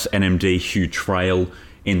Adidas NMD Hue Trail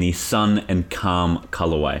in the Sun and Calm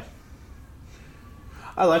colorway.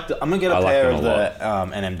 I'm gonna get a pair of the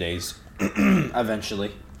NMDs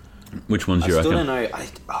eventually. Which ones do you reckon? I still don't know.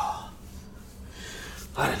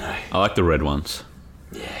 I don't know. I like the red ones.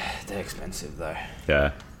 Yeah, they're expensive though.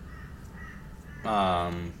 Yeah.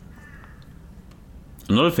 Um.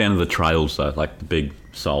 I'm not a fan of the trails though, like the big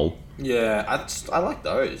sole. Yeah, I like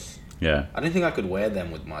those. Yeah. I didn't think I could wear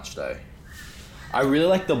them with much though. I really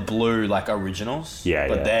like the blue, like originals. Yeah,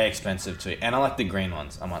 but yeah. they're expensive too. And I like the green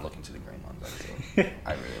ones. I might look into the green ones actually.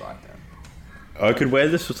 I really like them. I could wear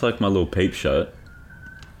this with like my little peep shirt.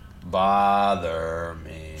 Bother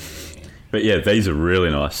me. But yeah, these are really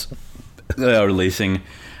nice. They are releasing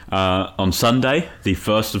on Sunday, the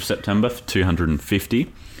 1st of September, for $250.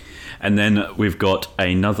 And then we've got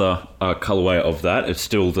another colorway of that. It's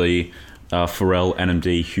still the Pharrell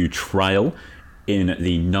NMD Hue Trail in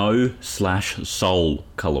the No/Soul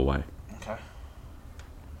colorway. Okay.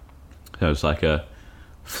 So it's like a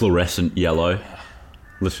fluorescent yellow.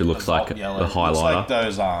 Literally looks like yellow. the highlighter.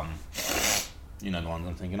 Looks like those, you know the ones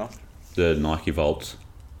I'm thinking of? The Nike Volts.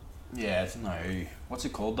 Yeah, what's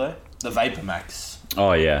it called though? The Vapor Max.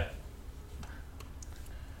 Oh, yeah.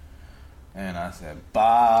 And I said,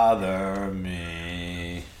 bother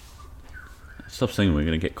me. Stop saying we're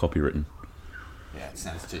going to get copywritten. Yeah, it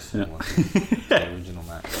sounds too similar to the original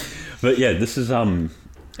Max. But yeah, this is I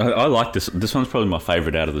like this. This one's probably my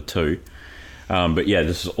favourite out of the two. But yeah,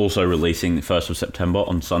 this is also releasing the 1st of September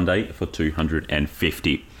on Sunday for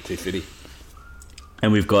 $250. $250.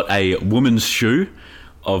 And we've got a woman's shoe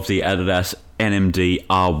of the Adidas NMD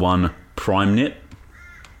R1 Prime Knit.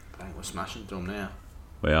 Bang, we're smashing to them now.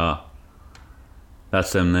 We are.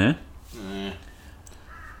 That's them there. Yeah.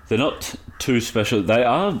 They're not too special. They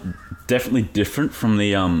are definitely different from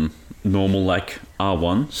the normal like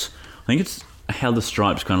R1s. I think it's how the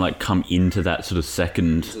stripes kind of like come into that sort of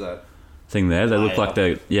second thing there. They look like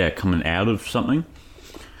they're coming out of something.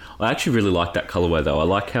 I actually really like that colorway though. I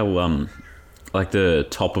like how like the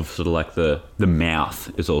top of sort of like the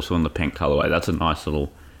mouth is also in the pink colorway. That's a nice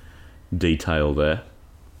little detail there.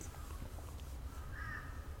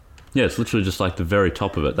 Yeah, it's literally just like the very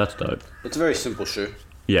top of it. That's dope. It's a very simple shoe.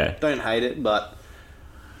 Yeah. Don't hate it, but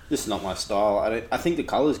this is not my style. I think the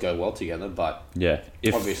colours go well together, but Yeah.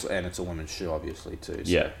 obviously, and it's a women's shoe, obviously too. So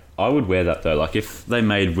Yeah. I would wear that though. Like if they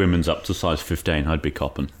made women's up to size 15, I'd be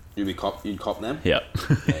copping. you'd cop them. Yeah.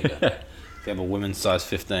 There you go. If you have a women's size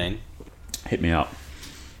 15, Hit me up.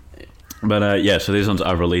 But yeah, so these ones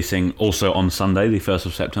are releasing also on Sunday, the 1st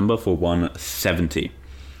of September, for $170.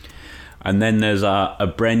 And then there's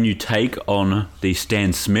a brand new take on the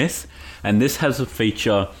Stan Smith, and this has a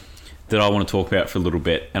feature that I want to talk about for a little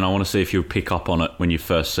bit, and I want to see if you'll pick up on it when you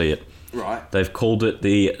first see it. right? They've called it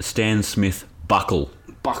the Stan Smith Buckle.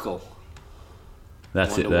 Buckle.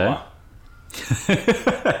 That's it there.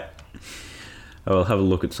 I'll have a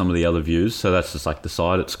look at some of the other views. So that's just like the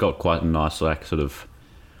side. It's got quite a nice, like, sort of,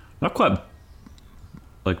 not quite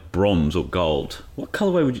like bronze or gold. What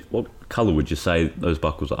colour would you say those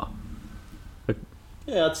buckles are?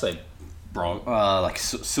 Yeah, I'd say like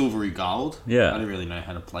silvery gold. Yeah. I don't really know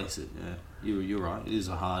how to place it. Yeah, you're right. It is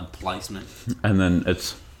a hard placement. And then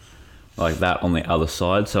it's like that on the other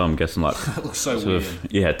side. So I'm guessing like It looks so weird.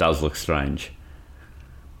 Yeah, it does look strange.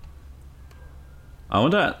 I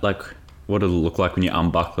wonder like what it'll look like when you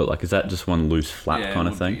unbuckle it. Like, is that just one loose flap kind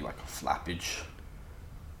of thing? Be like a flappage.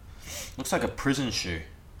 Looks like a prison shoe.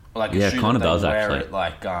 Or like a Yeah, shoe kinda that they does, wear actually. at,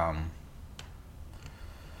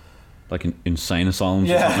 Like an insane asylums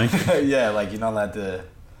or something. yeah, like you're not allowed to.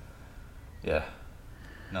 Yeah,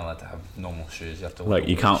 not allowed to have normal shoes. You have to. Like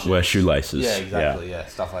you can't wear shoelaces. Yeah, exactly. Yeah,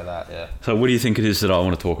 stuff like that. Yeah. So what do you think it is that I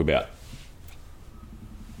want to talk about?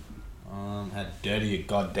 How dirty your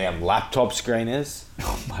goddamn laptop screen is.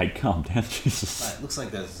 Oh mate, calm down, Jesus. Mate, it looks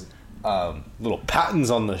like there's little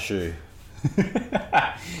patterns on the shoe.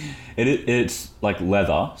 It's like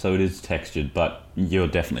leather, so it is textured, but you're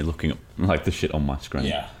definitely looking at like the shit on my screen.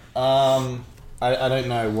 Yeah. I don't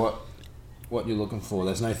know what you're looking for.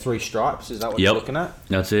 There's no 3 stripes. Is that what you're looking at?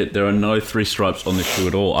 That's it. There are no 3 stripes on this shoe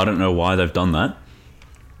at all. I don't know why they've done that.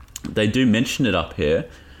 They do mention it up here,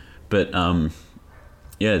 but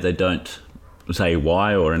yeah, they don't say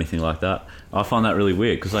why or anything like that. I find that really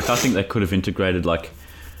weird because like I think they could have integrated like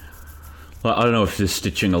I don't know if this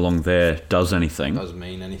stitching along there does anything. Doesn't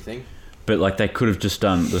mean anything. But like they could have just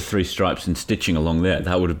done the 3 stripes and stitching along there.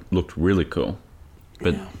 That would have looked really cool.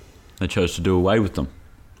 But they chose to do away with them.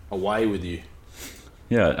 Away with you.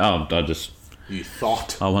 Yeah, I just... You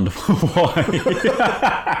thought. I wonder why.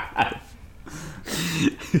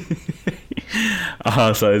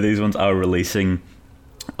 So these ones are releasing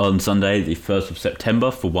on Sunday, the 1st of September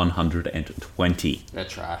for 120. They're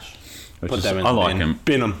trash. Put them in the bin.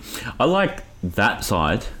 Bin them. I like that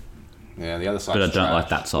side. Yeah, the other side. But I don't like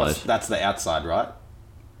that side. That's the outside, right?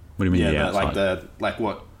 What do you mean the outside? like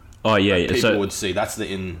what? Oh yeah, People would see. That's the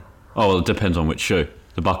in. Oh well, it depends on which shoe.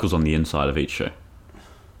 The buckle's on the inside of each shoe.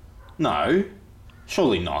 No,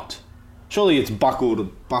 surely not. Surely it's buckle to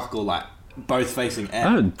buckle, like both facing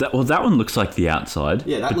out. Oh, that one looks like the outside.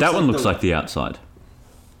 Yeah, that one looks like the outside.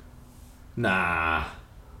 Nah.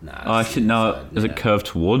 Oh, actually, no. Is it curved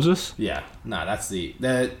towards us? Yeah. No, that's the.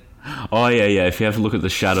 Oh, yeah. If you have a look at the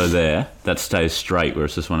shadow there, that stays straight,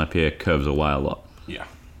 whereas this one up here curves away a lot. Yeah.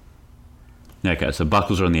 Okay, so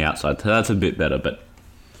buckles are on the outside. So that's a bit better, but...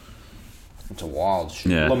 It's a wild shoe.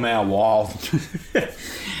 Yeah. Lamau wild.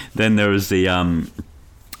 Then there is the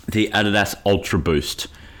Adidas Ultra Boost.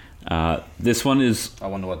 This one is... I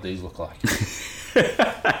wonder what these look like.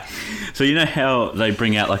 So you know how they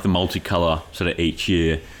bring out like the multicolour sort of each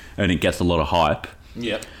year and it gets a lot of hype?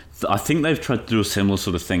 Yeah. I think they've tried to do a similar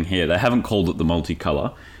sort of thing here. They haven't called it the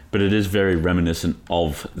multicolour, but it is very reminiscent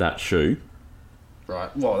of that shoe.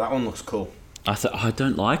 Right. Well, that one looks cool. I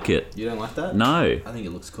don't like it. You don't like that? No. I think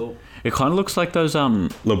it looks cool. It kind of looks like those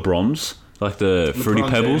LeBrons, like the Fruity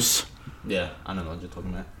Pebbles. Yeah, I know what you're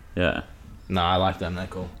talking about. Yeah. No, I like them. They're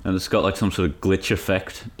cool. And it's got like some sort of glitch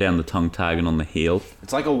effect down the tongue tag and on the heel.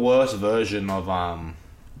 It's like a worse version of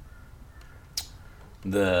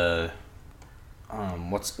the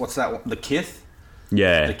what's that one? The Kith?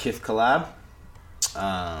 Yeah. The Kith collab.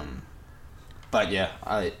 But yeah,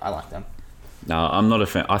 I like them. No, I'm not a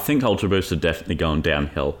fan. I think Ultra Boosts are definitely going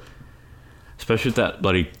downhill. Especially with that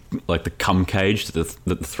bloody, like the cum cage that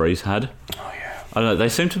the threes had. Oh yeah. I don't know, they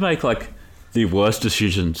seem to make like the worst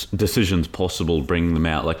decisions possible bringing them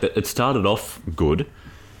out. Like it started off good,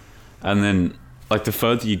 and then like the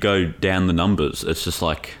further you go down the numbers, it's just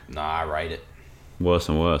like... Nah, I rate it. Worse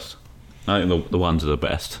and worse. I think the ones are the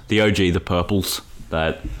best. The OG, the purples,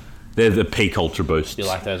 they're the peak Ultra Boosts. You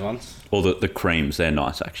like those ones? Or the creams, they're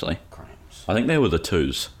nice actually. Creams. I think they were the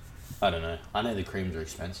 2s. I don't know. I know the creams are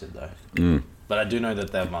expensive though. But I do know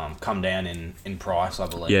that they've come down in price, I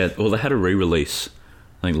believe. Yeah, well they had a re-release,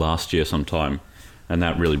 I think last year sometime, and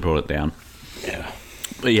that really brought it down. Yeah.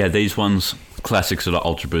 But yeah, these ones, classics of the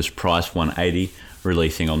Ultra Boost, price $180,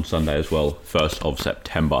 releasing on Sunday as well, 1st of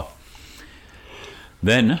September.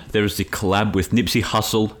 Then there is the collab with Nipsey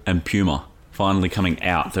Hussle and Puma finally coming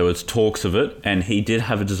out. There was talks of it, and he did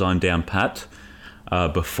have a design down pat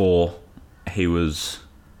before he was,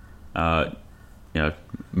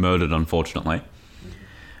 murdered, unfortunately.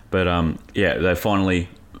 But yeah, they finally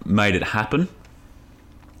made it happen,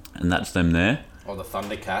 and that's them there. Or the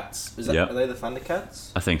Thundercats. Is that Are they the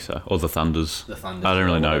Thundercats? I think so, or the Thunders. The Thunders. I don't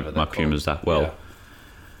really know my Pumas that well, yeah.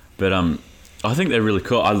 But I think they're really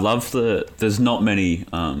cool. I love there's not many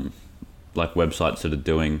like websites that are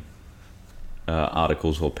doing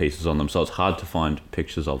articles or pieces on them, so it's hard to find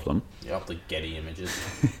pictures of them. Yeah, the Getty images.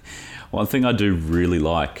 One thing I do really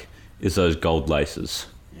like is those gold laces.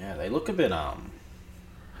 Yeah, they look a bit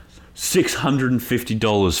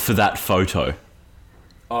 $650 for that photo.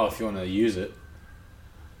 Oh, if you want to use it.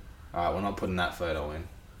 Alright, we're not putting that photo in.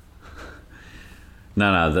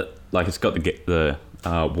 No, it's got the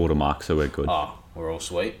watermark, so we're good. Oh, we're all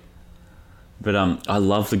sweet. But I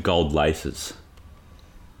love the gold laces.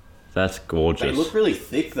 That's gorgeous. They look really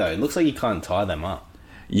thick though. It looks like you can't tie them up.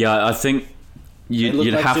 Yeah, I think you'd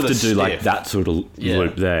like have to do stiff. like that sort of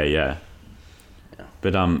loop there, yeah.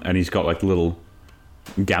 But and he's got like a little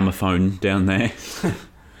gamophone down there.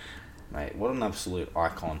 Mate, what an absolute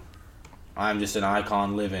icon. I'm just an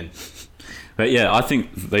icon living. But yeah, I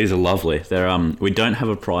think these are lovely. They're we don't have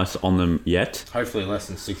a price on them yet. Hopefully less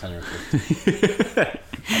than 650.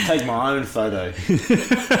 I'll take my own photo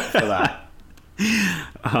for that.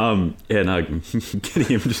 Yeah, no, getting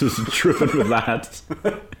him just driven with that.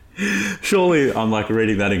 Surely I'm like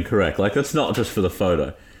reading that incorrect. Like that's not just for the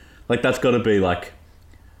photo. Like that's got to be like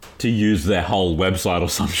to use their whole website or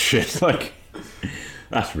some shit. Like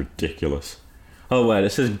that's ridiculous. Oh wait, it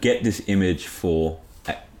says get this image for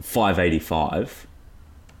 $5.85.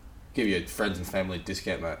 Give your friends and family a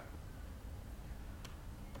discount, mate.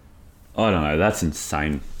 I don't know. That's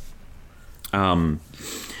insane.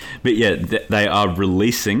 But yeah, they are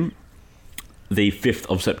releasing the 5th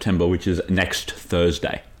of September, which is next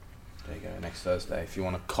Thursday. There you go, next Thursday. If you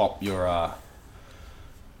want to cop your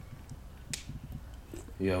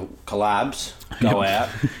collabs, go out.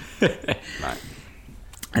 Mate.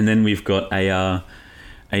 And then we've got a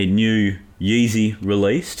new Yeezy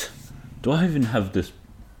released. Do I even have this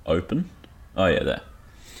open? Oh yeah, there.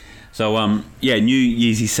 So new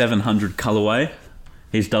Yeezy 700 colorway.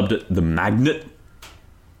 He's dubbed it the Magnet.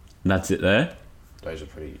 And that's it there. Those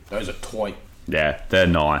are toy. Yeah, they're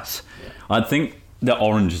nice. Yeah. I think the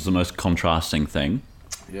orange is the most contrasting thing.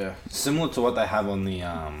 Yeah, similar to what they have on the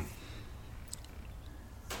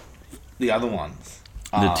other ones.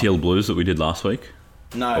 The teal blues that we did last week.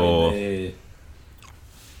 No,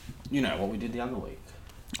 you know what we did the other week.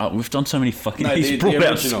 Oh, we've done so many fucking... He's brought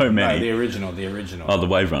out so many. No, the original. Oh, the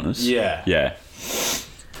Wave Runners? Yeah. Yeah.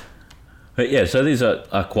 But yeah, so these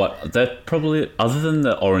are quite... They're probably... Other than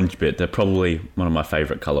the orange bit, they're probably one of my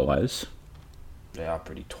favourite colourways. They are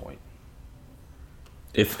pretty toy.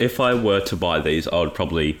 If I were to buy these, I would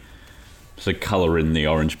probably colour in the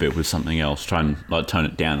orange bit with something else. Try and like tone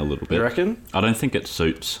it down a little bit. You reckon? I don't think it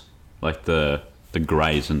suits like the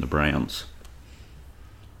greys and the browns.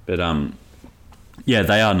 But yeah,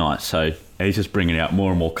 they are nice. So he's just bringing out more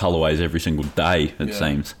and more colourways every single day, it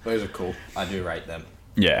seems. Those are cool. I do rate them.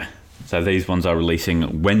 Yeah. So these ones are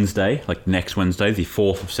releasing Wednesday, like next Wednesday, the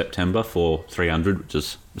 4th of September for 300, which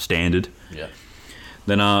is standard. Yeah.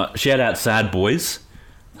 Then shout out Sad Boys.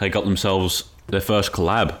 They got themselves their first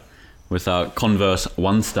collab with Converse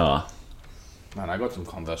One Star. Man, I got some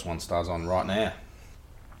Converse One Stars on right now.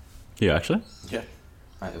 You actually? Yeah.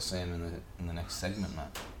 Mate, you'll see them in the next segment, mate.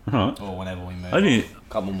 All right. Or whenever we move. A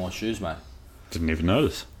couple more shoes, mate. Didn't even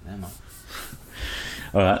notice. Yeah, mate.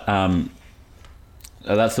 All right.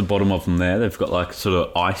 That's the bottom of them there. They've got like sort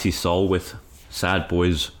of icy sole with Sad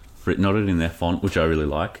Boys written on it in their font, which I really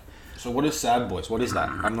like. So what is Sad Boys? What is that?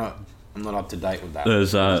 I'm not up to date with that.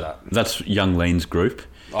 There's that's Young Lean's group.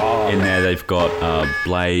 Oh. In there they've got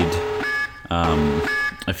Blade,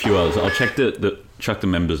 a few others. I'll check chuck the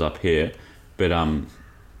members up here, but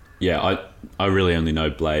yeah, I really only know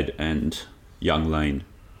Blade and Young Lean.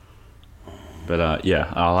 But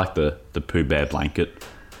yeah, I like the Pooh Bear blanket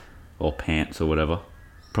or pants or whatever.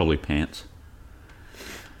 Probably pants.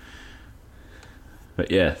 But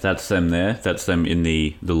yeah, that's them there. That's them in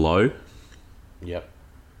the low. Yep.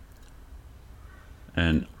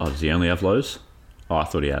 And does he only have lows? Oh, I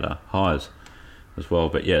thought he had highs as well.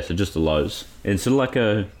 But yeah, so just the lows. And sort of like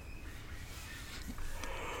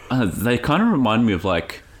they kind of remind me of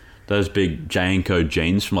like those big J&Co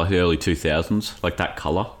jeans from like the early 2000s, like that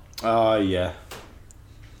colour. Oh, yeah.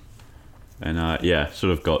 And yeah,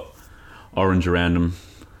 sort of got orange around them.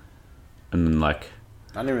 And then like...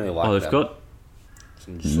 I didn't really like they've got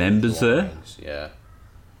members there. Yeah.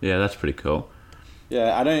 Yeah, that's pretty cool.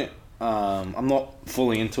 Yeah, I don't... I'm not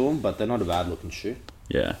fully into them, but they're not a bad looking shoe.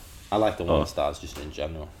 Yeah. I like the One Stars just in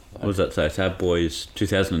general. What does that say? Sad Boys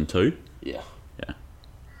 2002? Yeah. Yeah.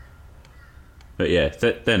 But yeah,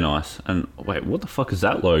 they're nice. And wait, what the fuck is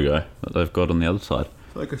that logo that they've got on the other side?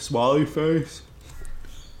 It's like a smiley face.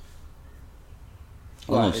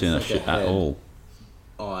 I'm not seeing that shit at all.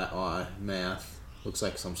 Eye, mouth. Looks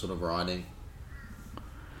like some sort of writing.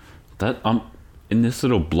 That in this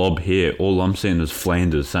little blob here, all I'm seeing is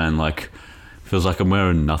Flanders saying like Feels like I'm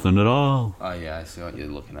wearing nothing at all. Oh yeah, I see what you're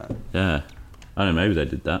looking at. Yeah. I don't know, maybe they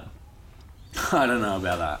did that. I don't know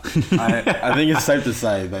about that. I think it's safe to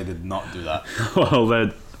say they did not do that. Well,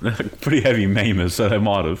 they're pretty heavy memers, so they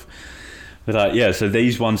might have. But yeah, so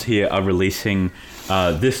these ones here are releasing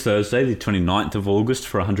this Thursday, the 29th of August,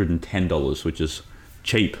 for $110, which is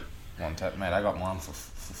cheap. One tap, mate. I got mine for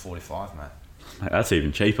 45, mate. That's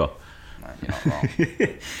even cheaper. Mate, you're not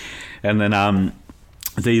wrong. And then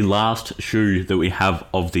the last shoe that we have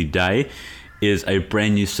of the day is a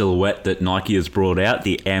brand new silhouette that Nike has brought out,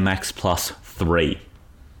 the Air Max Plus 3.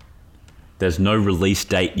 There's no release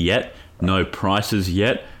date yet, no prices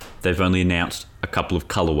yet. They've only announced a couple of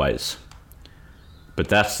colorways. But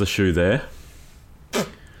that's the shoe there. It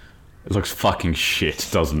looks fucking shit,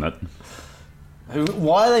 doesn't it?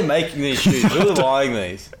 Why are they making these shoes? Who are buying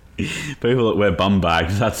these? People that wear bum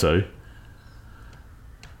bags, that's who.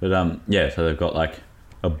 But yeah, so they've got like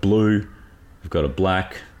a blue, they've got a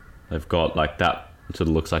black, they've got like that sort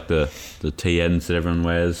of looks like the TNs that everyone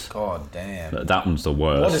wears. God damn. That one's the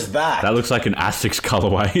worst. What is that? That looks like an Asics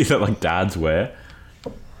colorway that like dads wear.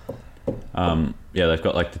 Yeah, they've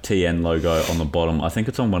got like the TN logo on the bottom. I think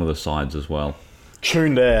it's on one of the sides as well.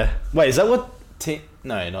 Tuned Air. Wait, is that what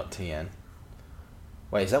No, not TN.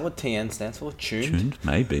 Wait, is that what TN stands for? Tuned?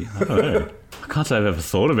 Maybe. I don't know. I can't say I've ever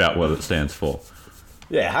thought about what it stands for.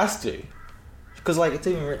 Yeah, it has to. Because like it's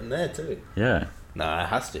even written there too. Yeah. No, it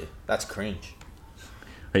has to. That's cringe.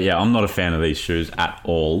 But yeah, I'm not a fan of these shoes at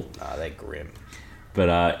all. Nah, they're grim.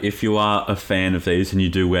 But if you are a fan of these and you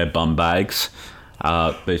do wear bum bags,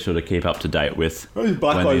 be sure to keep up to date with Those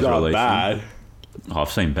black when ones these aren't release. bad. Oh,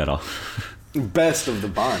 I've seen better. Best of the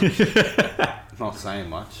bunch. Not saying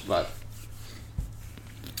much, but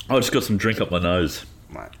I just got some drink up my nose.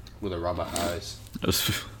 mate, with a rubber hose. It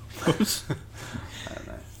was, I don't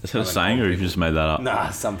know. is that a saying, or you just made that up? Nah,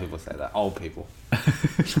 some people say that. Old people.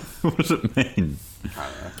 What does it mean? I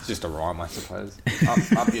don't know. It's just a rhyme, I suppose.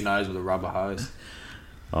 Up your nose with a rubber hose.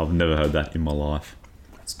 I've never heard that in my life.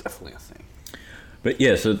 That's definitely a thing. But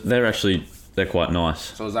yeah, so they're quite nice.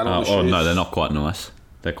 So is that all the Oh shoes? no, they're not quite nice.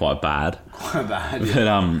 They're quite bad. Quite bad.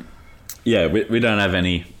 Yeah. But yeah, we don't have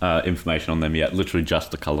any information on them yet. Literally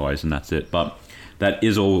just the colorways and that's it. But that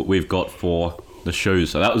is all we've got for the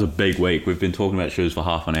shoes. So that was a big week. We've been talking about shoes for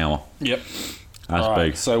half an hour. Yep. That's All right,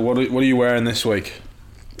 big. so what are you wearing this week?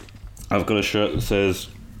 I've got a shirt that says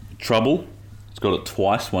Trouble. It's got it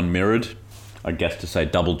twice, one mirrored. I guess to say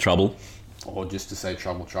double trouble. Or just to say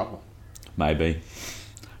trouble, trouble. Maybe.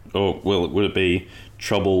 Or would it be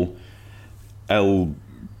Trouble El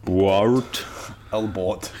Bort? El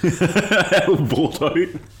Bort. El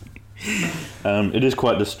Borto. It is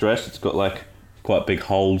quite distressed. It's got like quite big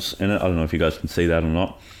holes in it. I don't know if you guys can see that or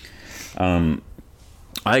not.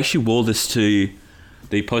 I actually wore this to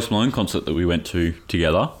the Post Malone concert that we went to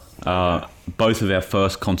together. Both of our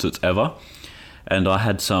first concerts ever. And I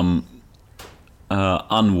had some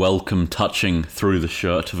unwelcome touching through the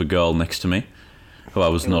shirt of a girl next to me who I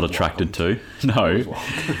was not attracted to. No.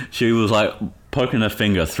 She was like poking her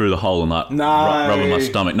finger through the hole and like rubbing my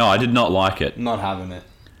stomach. No, I did not like it. Not having it.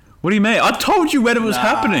 What do you mean? I told you when it was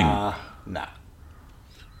happening. Nah.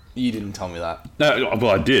 You didn't tell me that. No,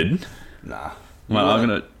 well, I did. Nah. Well, I'm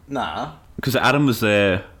gonna. Nah. Because Adam was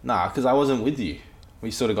there. Nah, because I wasn't with you.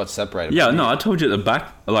 We sort of got separated. Yeah, no, I told you at the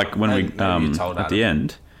back, like when Maybe we you told at Adam. the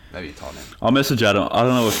end. Maybe you told him. I'll message Adam. I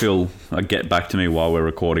don't know if he'll get back to me while we're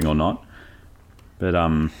recording or not. But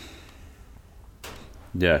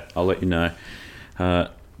yeah, I'll let you know.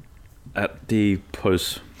 At the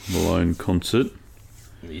Post Malone concert,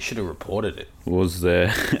 You should have reported it. was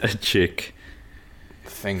there a chick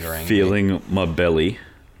Fingering. feeling my belly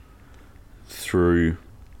through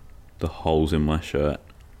the holes in my shirt?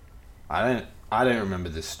 I don't remember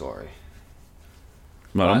this story.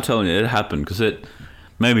 Mate, I'm telling you, it happened because it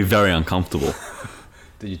made me very uncomfortable.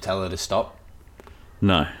 Did you tell her to stop?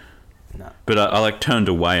 No. No. But I like turned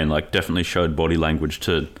away and like definitely showed body language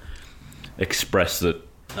to express that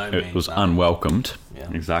No it means was no. unwelcomed. Yeah.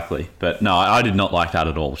 Exactly. But no, I did not like that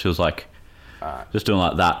at all. She was like Alright. just doing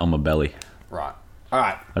like that on my belly. Right.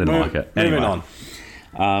 Alright. I didn't like it. Moving Anyway.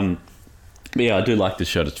 on. But yeah, I do like this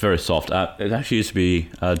shirt. It's very soft. It actually used to be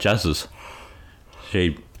Jazz's.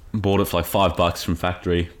 She bought it for like $5 from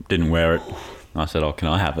factory. Didn't wear it. I said, "Oh, can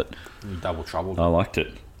I have it?" Double trouble. I liked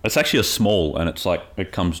it. It's actually a small, and it's like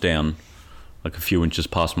it comes down like a few inches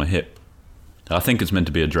past my hip. I think it's meant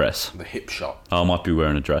to be a dress. The hip shot. I might be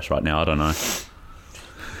wearing a dress right now. I don't know.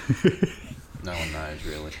 No one knows,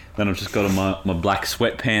 really. Then I've just got on my black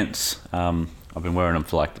sweatpants. I've been wearing them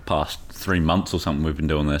for like the past 3 months or something. We've been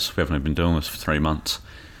doing this. We haven't been doing this for 3 months.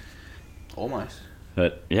 Almost.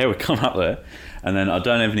 But yeah, we come up there, and then I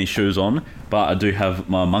don't have any shoes on, but I do have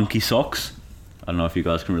my monkey socks. I don't know if you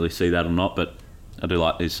guys can really see that or not, but I do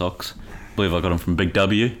like these socks. I believe I got them from Big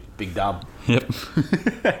W. Big Dub. Yep.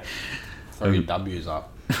 Throw your W's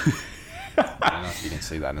up. I don't know if you can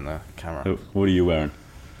see that in the camera. What are you wearing?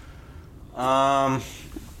 Got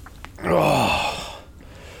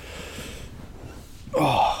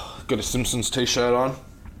a Simpsons t-shirt on.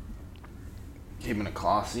 Keeping it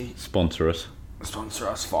classy. Sponsor us. Sponsor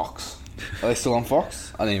us, Fox. Are they still on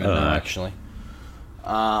Fox? I didn't even know, actually.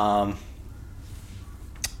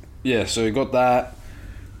 Yeah, so we got that.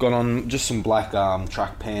 Got on just some black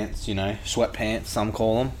track pants, you know, sweatpants, some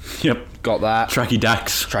call them. Yep. Got that. Tracky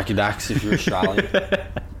Dacks. Tracky Dacks if you're Australian.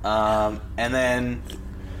 And then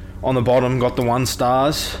on the bottom got the 1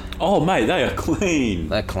 stars. Oh, mate, they are clean.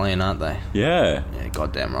 They're clean, aren't they? Yeah. Yeah,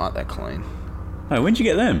 goddamn right, they're clean. Hey, when'd you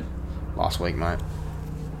get them? Last week, mate.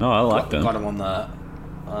 Oh, I like them. Got them on the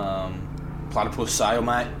Platypus sale,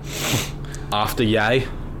 mate. After Yay.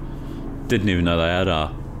 Didn't even know they had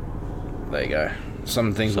There you go.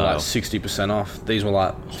 Some things were like 60% off. These were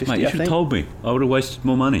like 50%. Mate, you should have told me. I would have wasted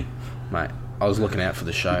more money. Mate, I was looking out for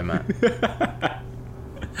the show, mate.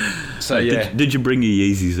 So Mate, yeah. Did you bring your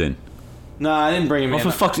Yeezys in? No, I didn't bring him Oh, in.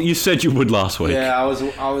 for fuck's sake, you said you would last week. Yeah, I was.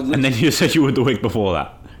 And then you said you would the week before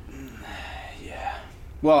that. Yeah.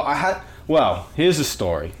 Well, here's the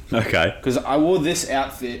story. Okay. Because I wore this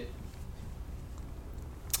outfit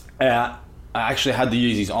out. I actually had the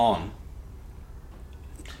Yeezys on.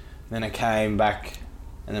 Then I came back,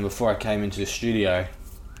 and then before I came into the studio,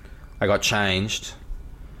 I got changed.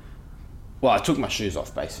 Well, I took my shoes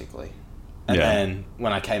off, basically. And then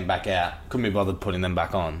when I came back out, couldn't be bothered putting them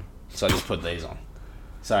back on. So I just put these on.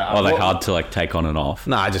 So Are they hard to like take on and off?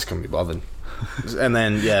 No, I just couldn't be bothered. And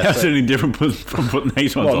then, yeah. How's it any different from putting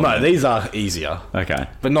these ones on? Well, no, then? these are easier. Okay.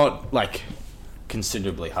 But not, like,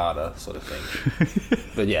 considerably harder sort of thing.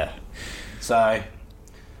 But, yeah. So,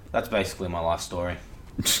 that's basically my life story.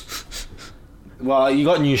 Well, you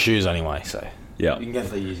got new shoes anyway, so... Yeah. You can get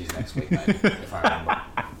the Yeezys next week, maybe, if I remember.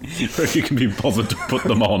 If you can be bothered to put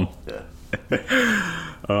them on. Yeah.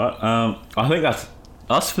 Alright, I think that's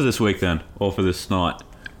us for this week then, or for this night.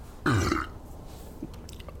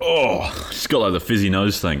 Oh, just got like the fizzy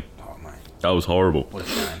nose thing. Oh, mate. That was horrible. What a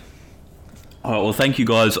shame. Alright, well thank you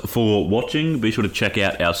guys for watching. Be sure to check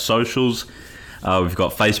out our socials. We've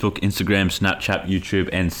got Facebook, Instagram, Snapchat, YouTube,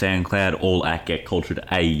 and SoundCloud, all at Get Cultured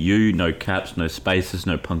AU. No caps, no spaces,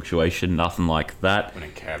 no punctuation, nothing like that. We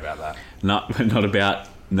don't care about that. Not about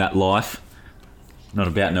that life. Not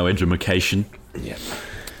about no edumacation. Yeah.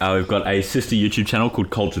 We've got a sister YouTube channel called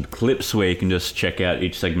Cultured Clips where you can just check out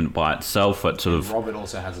each segment by itself. But sort of, Robert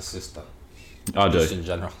also has a sister. I do. Just in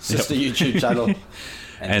general. Sister YouTube channel.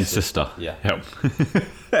 And sister. Yeah. Yep.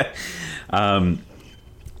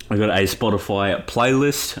 We've got a Spotify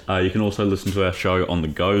playlist. You can also listen to our show on the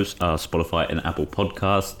go, Spotify and Apple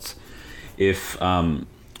Podcasts. If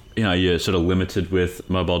you're sort of limited with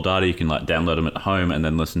mobile data, you can like download them at home and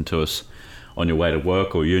then listen to us on your way to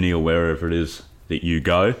work or uni or wherever it is that you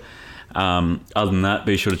go. Other than that,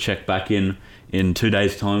 be sure to check back in 2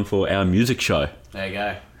 days' time for our music show. There you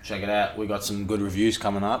go. Check it out. We got some good reviews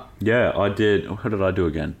coming up. Yeah, I did. How did I do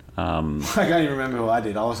again? I can't even remember who I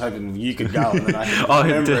did. I was hoping you could go and then I could I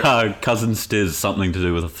remember did Cousin Stiz, something to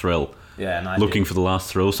do with a thrill. Yeah, and I Looking did. for the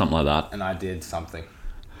last thrill, something like that. And I did something.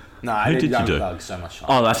 No, I Who did did you Young do? Thug so much.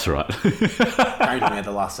 Oh, that's right. Came to me at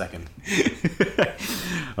the last second.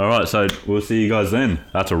 All right, so we'll see you guys then.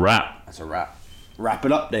 That's a wrap. That's a wrap. Wrap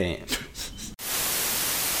it up, Dan.